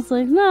someone else?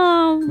 Like,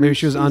 no. Maybe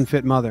she was an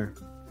unfit mother.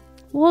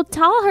 Well,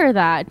 tell her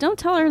that. Don't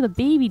tell her the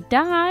baby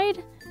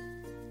died.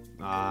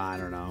 I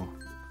don't know.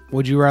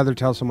 Would you rather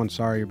tell someone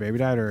sorry your baby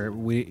died, or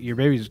your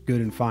baby's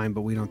good and fine,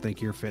 but we don't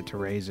think you're fit to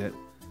raise it?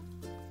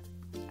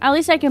 At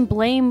least I can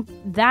blame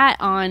that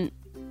on...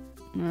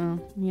 No,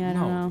 yeah, I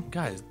don't know.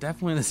 Guys,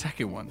 definitely the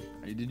second one.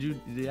 Did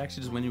they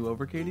actually just win you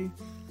over, Katie?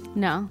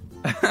 No.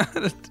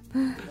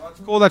 It's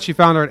cool that she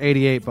found her at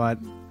 88, but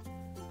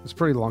it's a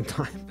pretty long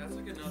time. That's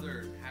like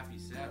another happy,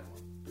 sad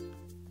one.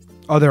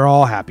 Oh, they're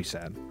all happy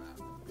sad.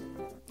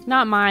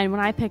 Not mine. When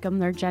I pick them,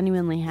 they're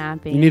genuinely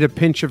happy. You need a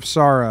pinch of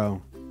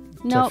sorrow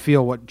to Nope.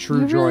 feel what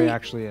true You joy really-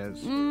 actually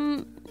is.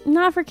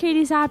 Not for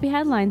Katie's happy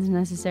headlines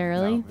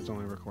necessarily. No, it's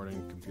only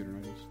recording computer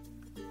items.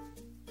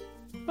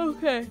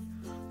 Okay.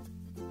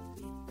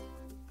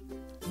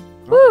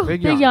 Oh, Woo,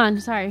 big big yawn.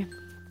 yawn. Sorry.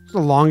 It's the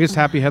longest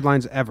happy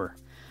headlines ever.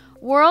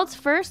 World's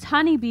first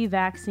honeybee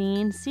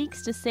vaccine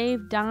seeks to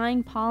save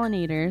dying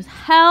pollinators.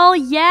 Hell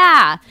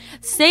yeah!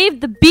 Save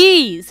the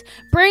bees!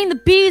 Bring the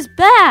bees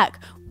back!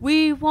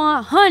 We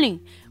want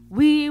honey!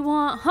 We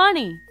want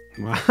honey!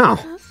 Wow.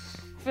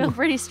 Feel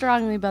pretty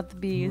strongly about the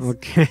bees.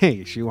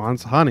 Okay, she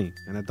wants honey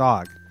and a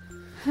dog.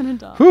 And a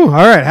dog. Whew, all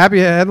right, happy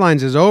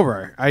headlines is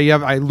over.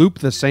 I loop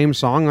the same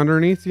song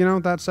underneath,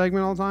 that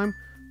segment all the time.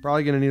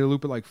 Probably going to need to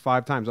loop it like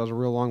 5 times. That was a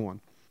real long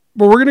one.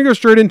 But we're going to go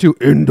straight into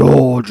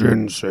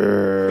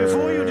indulgences.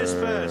 Before you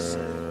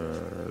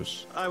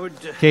disperse, I would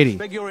Katie,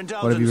 beg your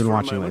indulgence what have you been for a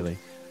watching moment. lately?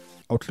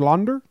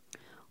 Outlander?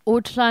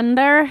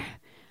 Outlander.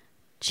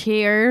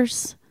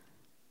 Cheers.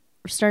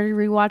 Started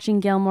rewatching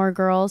Gilmore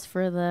Girls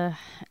for the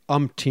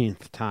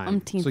Umpteenth time.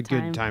 Umpteenth It's a good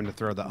time. time to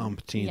throw the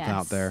umpteenth Yes.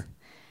 out there.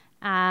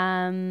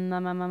 I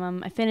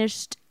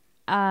finished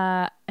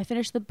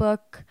the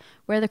book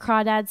Where the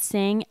Crawdads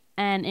Sing,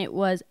 and it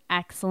was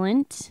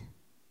excellent.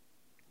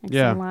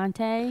 Yeah.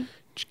 Excellente.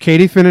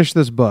 Katie finished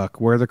this book,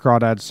 Where the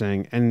Crawdads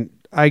Sing, and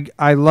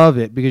I love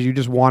it because you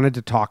just wanted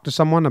to talk to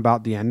someone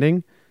about the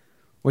ending,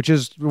 which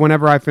is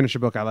whenever I finish a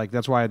book,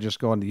 that's why I just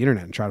go on the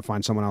internet and try to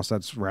find someone else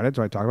that's read it,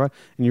 so I talk about it.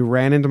 And you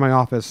ran into my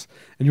office,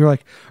 and you were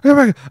like, oh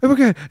my God, I'm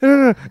okay.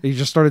 And you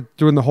just started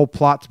doing the whole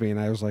plot to me, and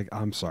I was like,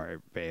 I'm sorry,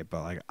 babe,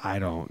 but like I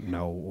don't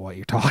know what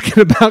you're talking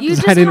about You because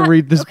just I didn't have-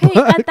 read this okay,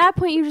 book. at that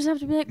point, you just have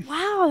to be like,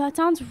 wow, that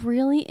sounds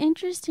really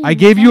interesting. I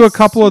gave you a That's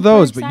couple of super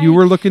those, but you exciting.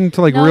 were looking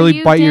to like No, really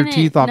you bite your didn't.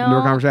 teeth off into a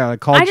No. conversation. I I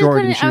called just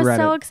Jordan, couldn't- she I was read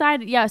so it.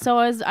 excited. Yeah, so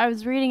I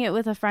was reading it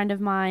with a friend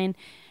of mine,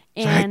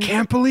 I and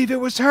can't believe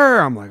it was her.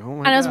 I'm like, oh my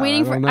God, And I was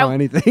waiting I for- don't know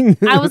anything.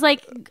 I was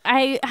like,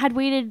 I had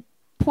waited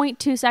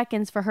 0.2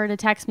 seconds for her to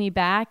text me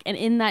back, and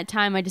in that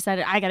time, I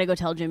decided I gotta go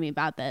tell Jimmy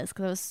about this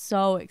because I was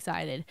so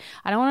excited.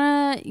 I don't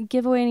want to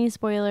give away any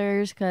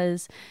spoilers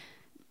because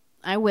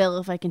I will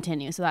if I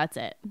continue. So that's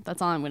it.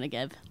 That's all I'm gonna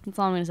give. That's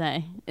all I'm gonna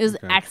say. It was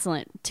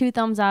excellent. 2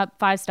 thumbs up,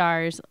 5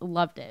 stars.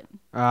 Loved it.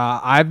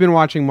 I've been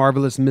watching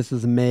Marvelous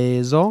Mrs.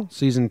 Maisel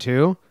season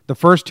 2. The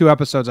first 2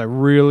 episodes I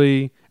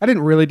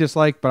didn't really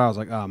dislike, but I was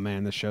like, oh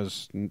man, this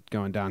show's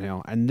going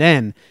downhill. And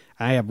then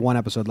I have 1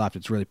 episode left.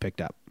 It's really picked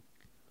up.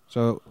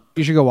 So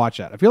you should go watch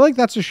that. I feel like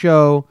that's a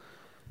show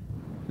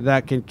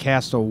that can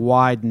cast a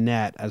wide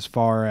net as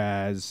far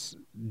as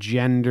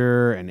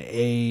gender and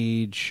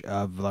age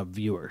of the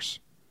viewers.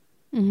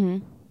 Mm-hmm.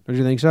 Don't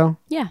you think so?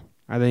 Yeah.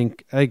 I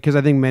think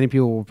many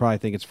people will probably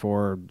think it's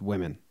for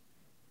women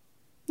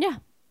Yeah.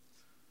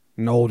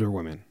 and older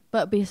women.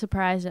 But be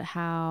surprised at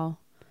how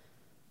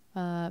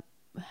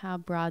how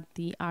broad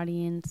the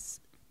audience.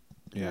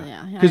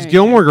 Yeah, I because don't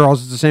Gilmore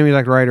Girls is the same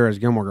exact writer as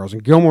Gilmore Girls,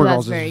 and Gilmore Well,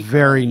 Girls that's is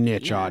very very girly,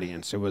 niche yeah.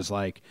 audience. It was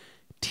like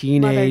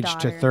teenage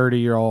to Mother-daughter.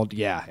 30-year-old.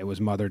 Yeah, it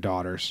was mother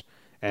daughters,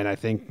 and I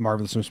think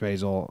Marvelous Miss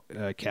Maisel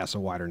casts a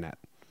wider net.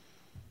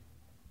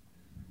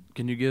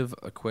 Can you give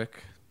a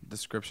quick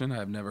description?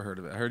 I've never heard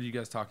of it. I heard you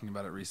guys talking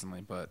about it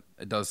recently, but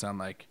it does sound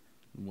like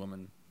a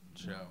woman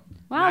show.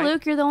 Wow,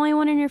 Luke, you're the only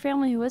one in your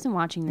family who isn't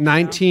watching this show.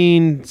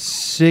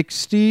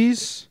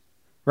 1960s,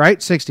 right?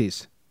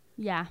 60s.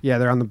 Yeah. Yeah,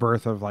 they're on the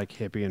birth of like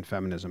hippie and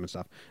feminism and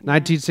stuff.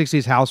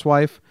 1960s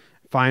housewife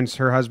finds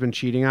her husband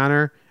cheating on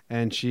her,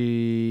 and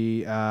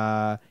he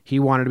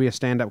wanted to be a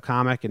stand-up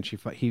comic, and she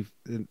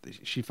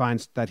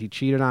finds that he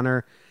cheated on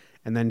her,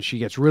 and then she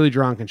gets really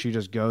drunk, and she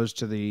just goes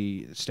to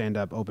the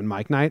stand-up open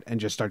mic night and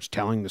just starts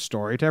telling the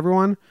story to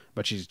everyone,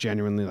 but she's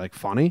genuinely like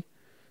funny.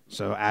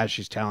 So as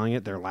she's telling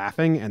it, they're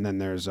laughing, and then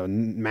there's a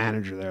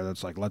manager there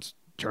that's like, "Let's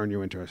turn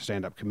you into a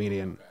stand-up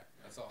comedian."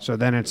 So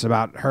then it's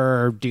about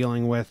her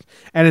dealing with,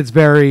 and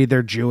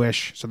they're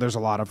Jewish, so there's a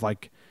lot of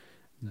like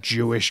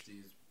Jewish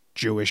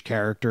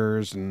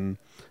characters, and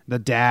the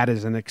dad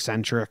is an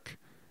eccentric,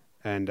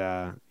 and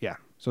yeah,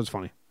 so it's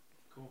funny.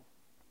 Cool.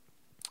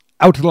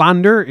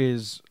 Outlander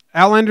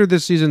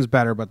this season's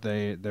better, but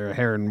their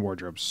hair and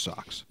wardrobe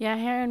sucks. Yeah,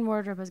 hair and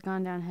wardrobe has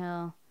gone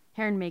downhill.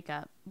 Hair and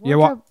makeup.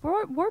 Yeah,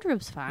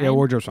 Wardrobe's fine. Yeah,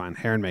 wardrobe's fine.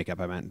 Hair and makeup,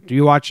 I meant. Do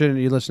you watch it and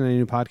you listen to any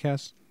new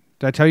podcasts?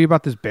 Did I tell you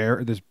about this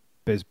Bear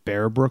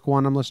Brook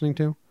one I'm listening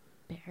to?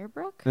 Bear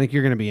Brook? I think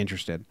you're going to be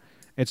interested.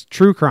 It's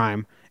true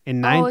crime.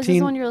 Is this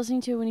the one you're listening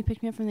to when you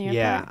picked me up from the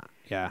airport?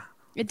 Yeah.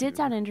 It did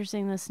sound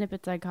interesting, the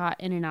snippets I caught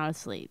in and out of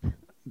sleep.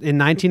 In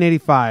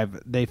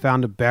 1985, they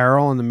found a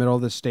barrel in the middle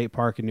of the state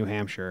park in New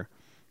Hampshire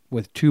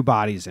with two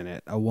bodies in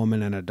it, a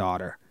woman and a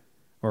daughter,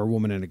 or a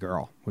woman and a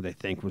girl, what they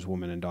think was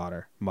woman and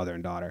daughter, mother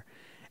and daughter.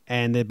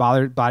 And the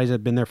bodies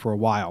had been there for a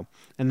while,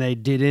 and they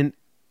didn't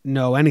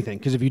know anything,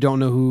 because if you don't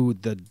know who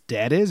the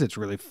dead is, it's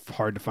really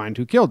hard to find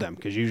who killed them,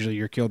 because usually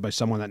you're killed by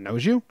someone that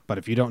knows you, but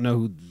if you don't know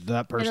who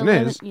that person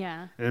is,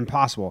 yeah, it's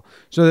impossible.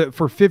 So that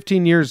for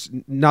 15 years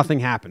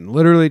nothing happened.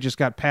 Literally just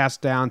got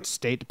passed down.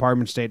 State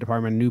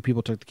Department, new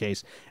people took the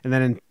case, and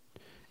then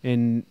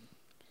in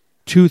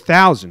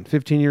 2000,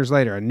 15 years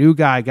later, a new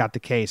guy got the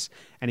case,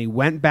 and he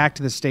went back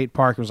to the state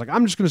park and was like,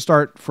 I'm just going to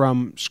start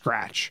from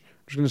scratch,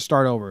 I'm just going to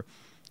start over.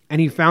 And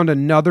he found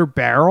another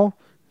barrel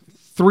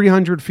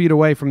 300 feet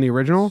away from the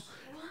original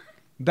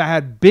that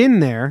had been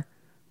there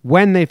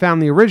when they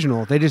found the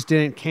original. They just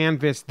didn't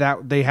canvass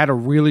that. They had a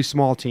really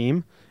small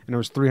team, and it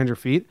was 300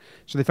 feet.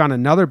 So they found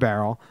another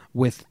barrel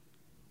with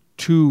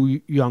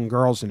two young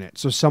girls in it.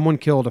 So someone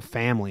killed a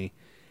family,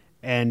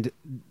 and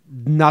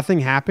nothing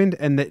happened,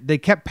 and they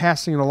kept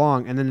passing it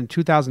along. And then in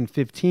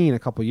 2015, a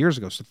couple years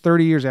ago, so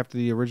 30 years after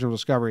the original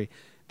discovery,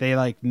 they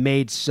like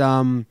made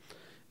some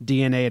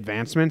DNA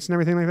advancements and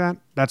everything like that.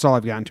 That's all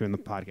I've gotten to in the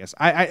podcast.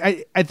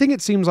 I think it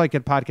seems like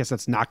a podcast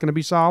that's not going to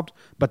be solved,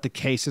 but the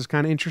case is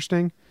kind of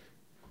interesting.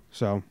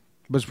 So,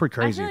 but it's pretty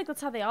crazy. I feel like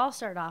that's how they all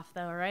start off,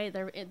 though, right?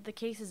 The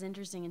case is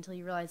interesting until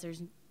you realize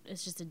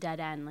it's just a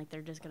dead end. Like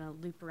they're just going to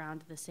loop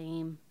around to the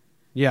same.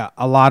 Yeah,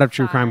 a lot of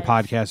true crime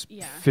podcasts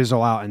yeah.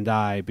 fizzle out and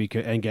die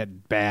and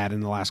get bad in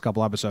the last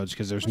couple episodes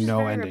because there's Which no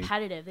is very ending.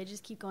 Repetitive. They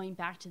just keep going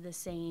back to the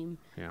same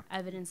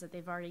evidence that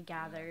they've already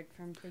gathered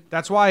from.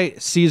 That's why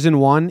season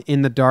 1,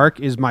 In the Dark,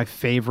 is my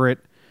favorite,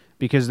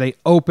 because they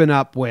open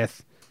up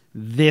with,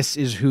 this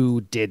is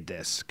who did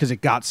this, because it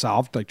got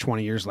solved like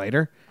 20 years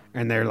later,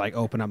 and they're like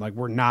open up like,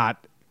 we're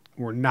not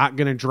going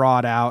to draw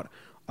it out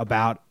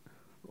about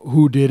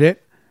who did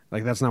it.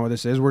 Like, that's not what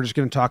this is. We're just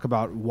going to talk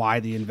about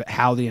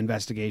how the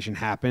investigation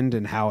happened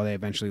and how they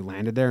eventually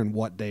landed there and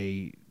what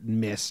they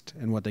missed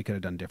and what they could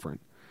have done different.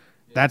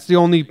 That's the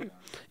only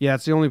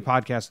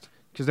podcast,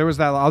 because there was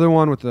that other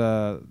one with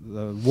the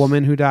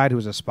woman who died who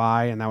was a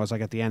spy, and that was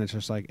like at the end. It's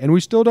just like, and we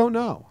still don't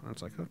know. And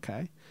it's like,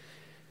 okay.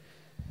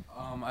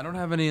 I don't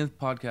have any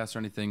podcasts or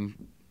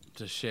anything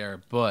to share,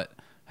 but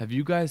have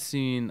you guys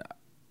seen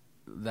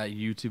that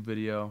YouTube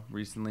video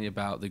recently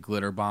about the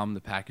glitter bomb,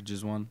 the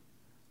packages one?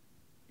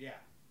 Yeah.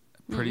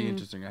 Pretty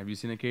interesting. Have you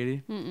seen it,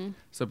 Katie?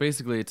 So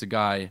basically, it's a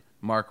guy,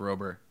 Mark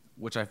Rober,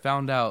 which I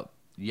found out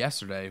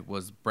yesterday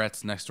was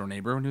Brett's next door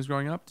neighbor when he was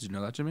growing up. Did you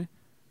know that, Jimmy?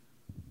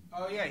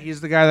 Oh yeah,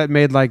 he's the guy that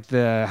made like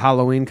the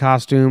Halloween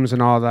costumes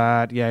and all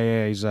that.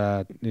 Yeah. He's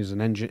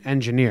an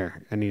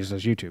engineer, and he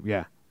does YouTube.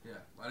 Yeah. Yeah,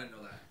 I didn't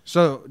know that.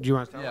 So do you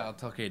want to tell? Yeah, I'll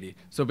tell Katie.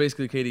 So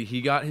basically, Katie, he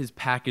got his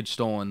package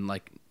stolen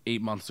like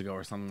 8 months ago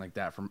or something like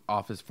that from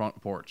off his front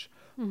porch.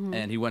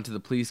 And he went to the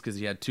police because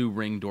he had 2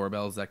 Ring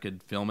doorbells that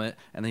could film it,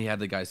 and then he had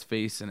the guy's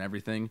face and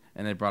everything,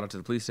 and they brought it to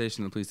the police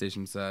station. The police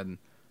station said,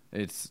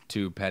 it's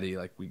too petty,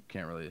 like we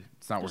can't really,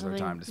 it's not worth our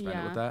time to spend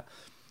it with that.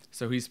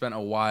 So he spent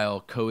a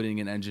while coding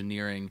and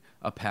engineering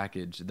a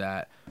package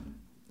that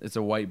it's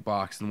a white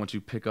box, and once you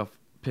pick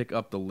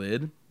up the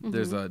lid,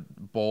 there's a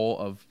bowl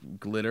of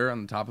glitter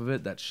on the top of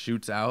it that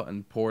shoots out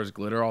and pours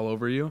glitter all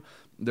over you.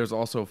 There's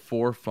also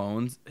 4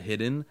 phones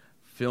hidden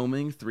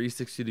filming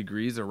 360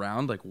 degrees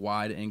around, like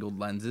wide angled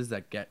lenses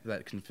that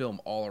can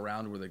film all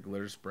around where the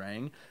glitter's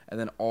spraying, and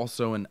then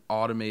also an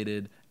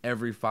automated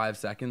every 5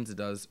 seconds it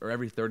does, or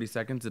every 30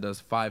 seconds it does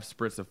 5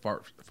 spritz of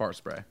fart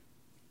spray,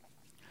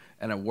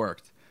 and it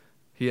worked.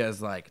 He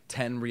has like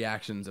 10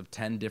 reactions of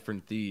 10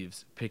 different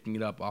thieves picking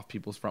it up off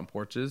people's front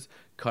porches,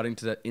 cutting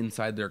to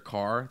inside their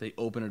car. They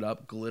open it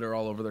up, glitter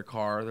all over their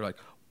car. They're like,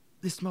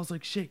 "This smells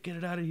like shit. Get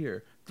it out of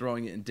here."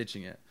 Throwing it and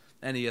ditching it.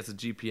 And he has a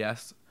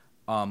GPS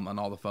on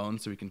all the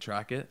phones so he can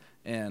track it.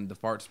 And the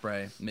fart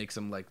spray makes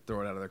him like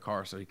throw it out of their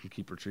car so he can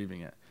keep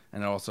retrieving it.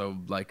 And it also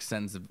like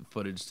sends the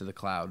footage to the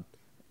cloud.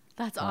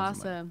 That's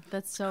awesome.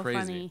 That's so crazy.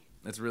 Funny.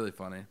 It's really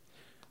funny. It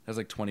has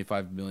like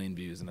 25 million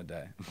views in a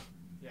day.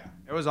 Yeah,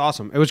 it was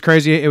awesome. It was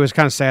crazy. It was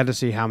kind of sad to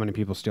see how many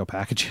people steal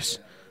packages.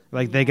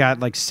 Like they got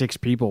like 6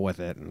 people with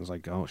it, and it was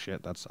like, oh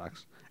shit, that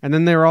sucks. And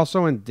then they were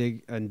also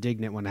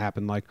indignant when it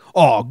happened. Like,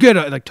 oh, get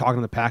out! Like talking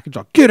to the package,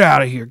 like, get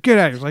out of here, get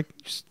out of here.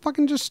 It's like,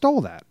 you just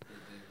stole that.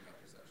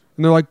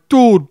 And they're like,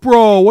 dude,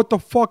 bro, what the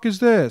fuck is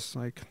this?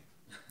 Like,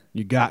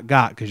 you got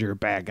because you're a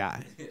bad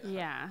guy.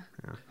 Yeah.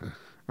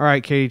 All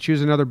right, Katie,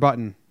 choose another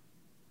button.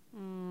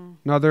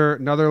 Another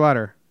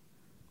letter.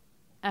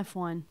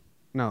 F1.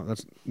 No,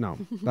 that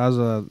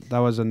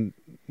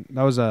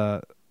was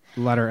a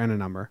letter and a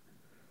number.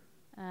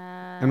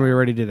 And we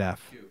already did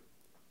F.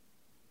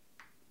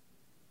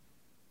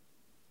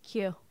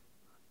 Q.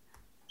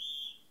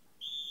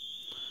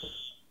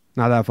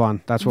 Not that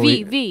fun. That's what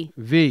V.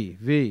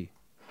 V.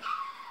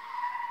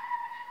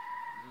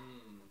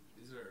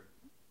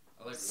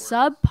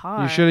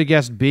 Subpar. You should have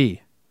guessed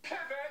B.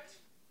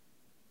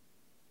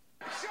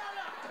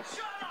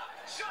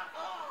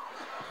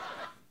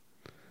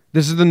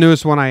 This is the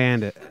newest one I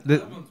added.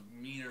 That one's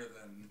meaner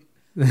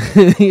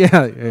than...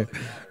 yeah.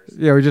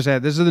 We just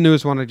added. This is the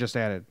newest one I just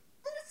added.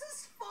 This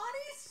is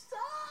funny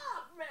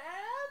stuff,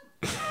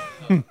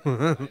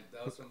 man.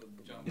 That was from the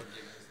John Boy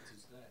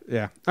today.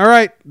 Yeah. All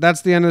right.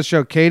 That's the end of the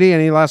show. Katie,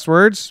 any last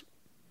words?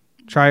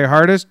 Try your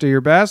hardest. Do your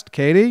best.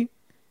 Katie?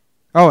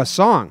 Oh, a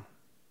song.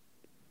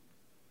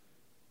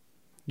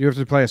 You have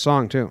to play a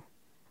song, too.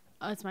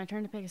 Oh, it's my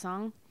turn to pick a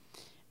song.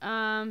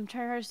 Try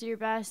your hardest, do your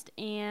best,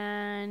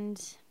 and...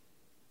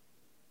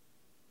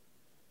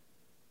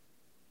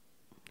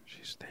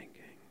 She's thinking.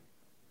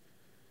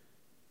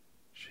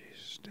 She's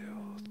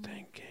still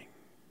thinking.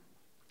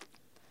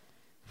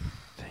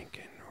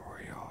 Thinking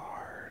real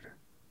hard.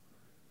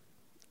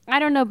 I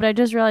don't know, but I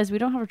just realized we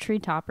don't have a tree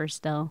topper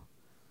still.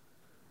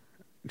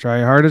 Try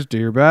your hardest, do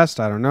your best.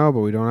 I don't know,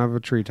 but we don't have a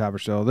tree topper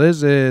still.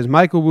 This is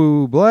Michael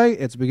Bublé.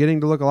 It's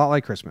beginning to look a lot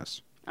like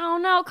Christmas. Oh,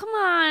 no, come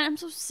on. I'm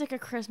so sick of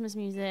Christmas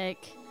music.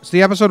 It's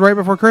the episode right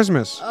before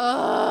Christmas.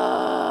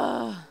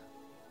 Ugh.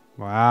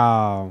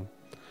 Wow.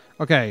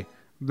 Okay,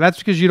 that's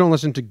because you don't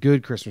listen to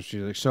good Christmas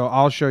music. So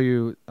I'll show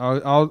you.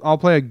 I'll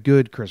play a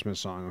good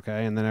Christmas song,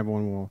 okay? And then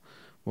everyone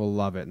will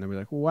love it. And they'll be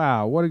like,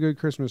 wow, what a good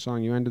Christmas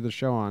song you ended the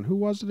show on. Who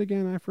was it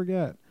again? I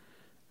forget.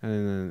 And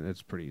then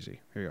it's pretty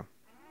easy. Here you go.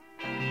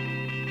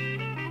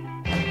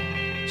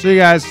 See you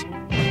guys.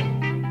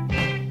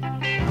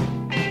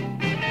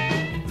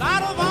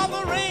 Out of all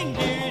the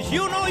reindeers,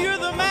 you know you're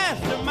the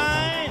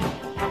mastermind.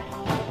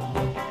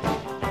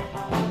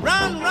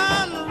 Run,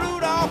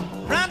 Rudolph.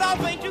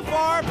 Randolph ain't too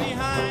far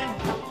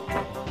behind.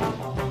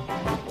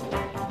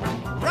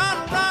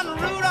 Run,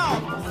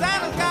 Rudolph.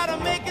 Santa's gotta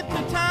make it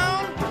to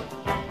town.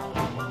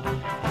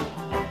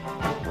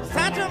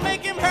 Santa,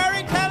 make him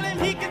hurry. Tell him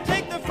he can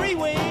take the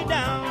freeway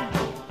down.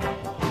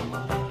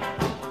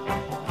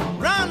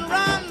 Run,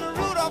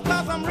 Rudolph,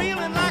 'cause I'm real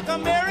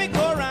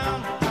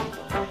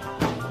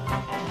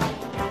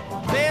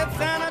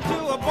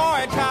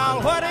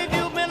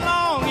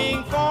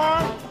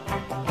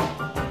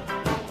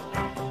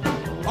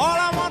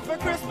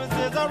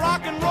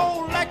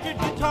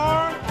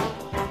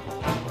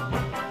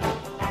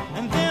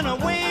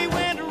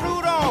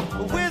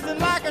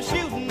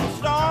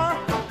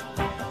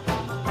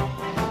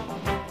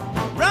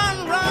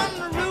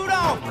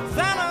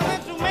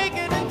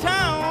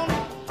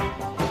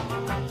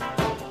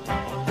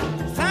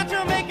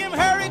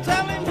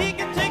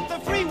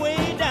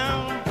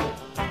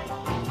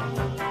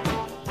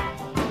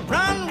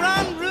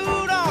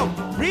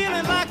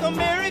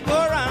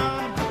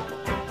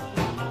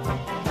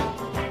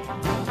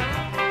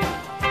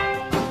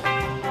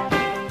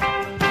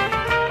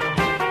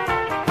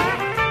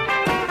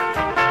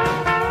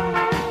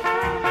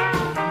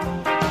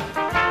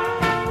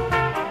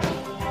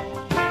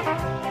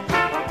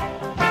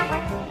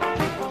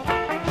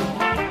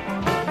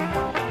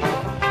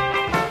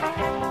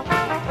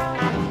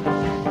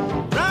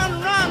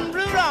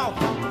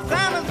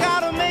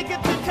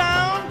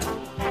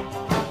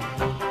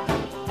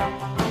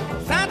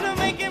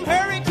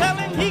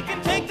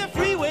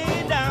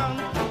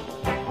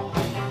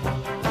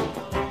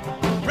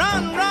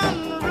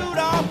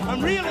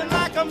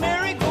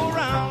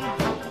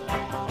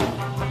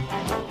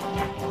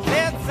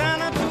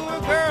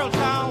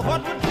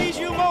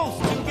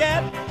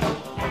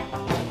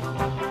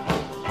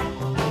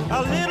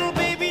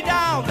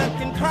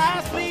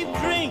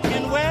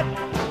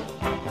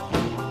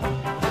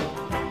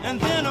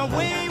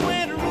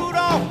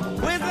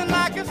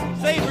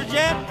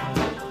get